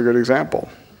 healthcare was a good example,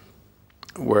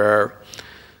 where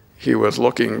he was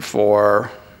looking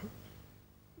for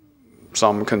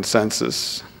some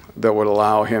consensus that would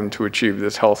allow him to achieve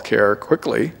this healthcare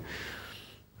quickly.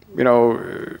 You know,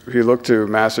 he looked to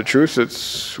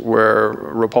Massachusetts, where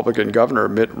Republican Governor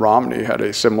Mitt Romney had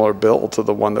a similar bill to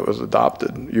the one that was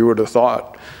adopted. You would have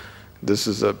thought this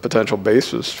is a potential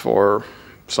basis for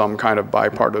some kind of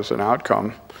bipartisan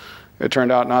outcome. It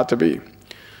turned out not to be.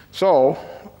 So,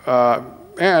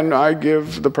 and I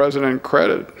give the president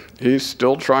credit. He's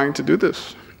still trying to do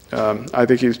this. I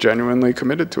think he's genuinely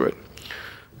committed to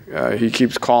it. He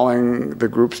keeps calling the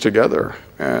groups together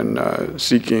and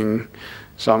seeking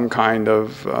some kind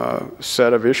of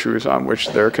set of issues on which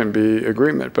there can be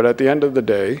agreement. But at the end of the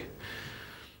day,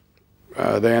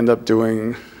 they end up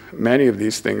doing many of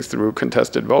these things through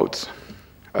contested votes.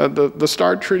 The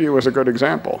START Treaty was a good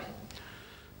example.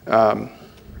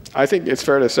 I think it's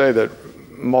fair to say that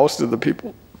most of the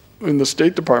people in the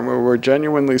State Department were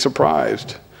genuinely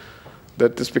surprised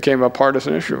that this became a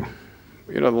partisan issue.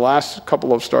 You know, the last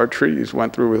couple of START treaties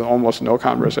went through with almost no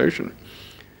conversation.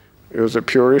 It was a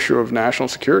pure issue of national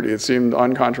security. It seemed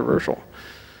uncontroversial.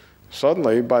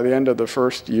 Suddenly, by the end of the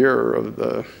first year of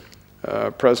the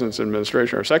president's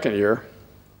administration, or second year,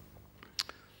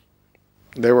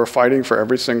 they were fighting for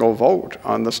every single vote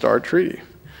on the START treaty.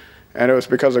 And it was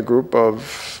because a group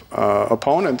of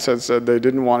opponents had said they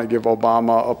didn't want to give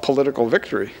Obama a political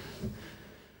victory.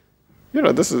 You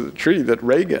know, this is a treaty that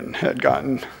Reagan had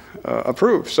gotten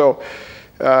approved. So,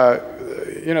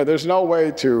 you know, there's no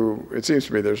way to, it seems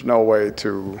to me there's no way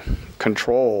to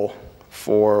control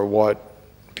for what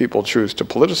people choose to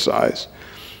politicize.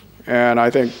 And I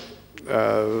think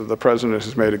the president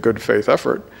has made a good faith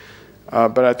effort.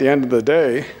 But at the end of the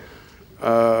day,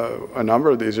 a number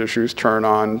of these issues turn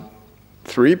on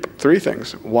three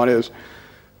things. One is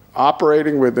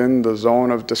operating within the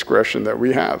zone of discretion that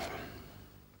we have.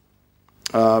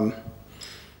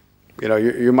 You know,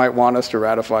 you might want us to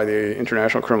ratify the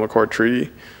International Criminal Court Treaty.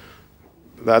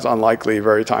 That's unlikely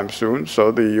very time soon.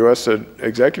 So the U.S.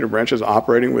 executive branch is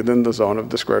operating within the zone of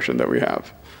discretion that we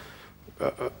have.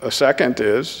 A second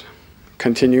is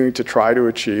continuing to try to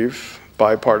achieve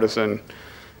bipartisan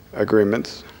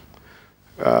agreements.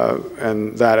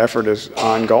 And that effort is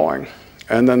ongoing.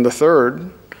 And then the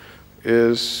third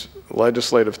is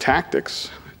legislative tactics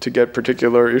to get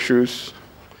particular issues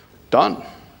done.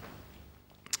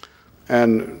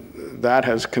 And that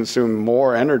has consumed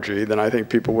more energy than I think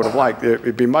people would have liked.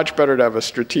 It'd be much better to have a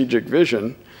strategic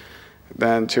vision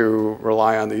than to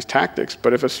rely on these tactics.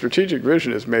 But if a strategic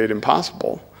vision is made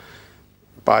impossible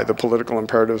by the political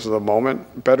imperatives of the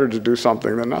moment, better to do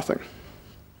something than nothing.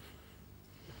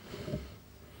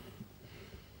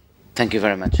 Thank you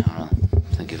very much, Harald.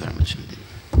 Thank you very much indeed.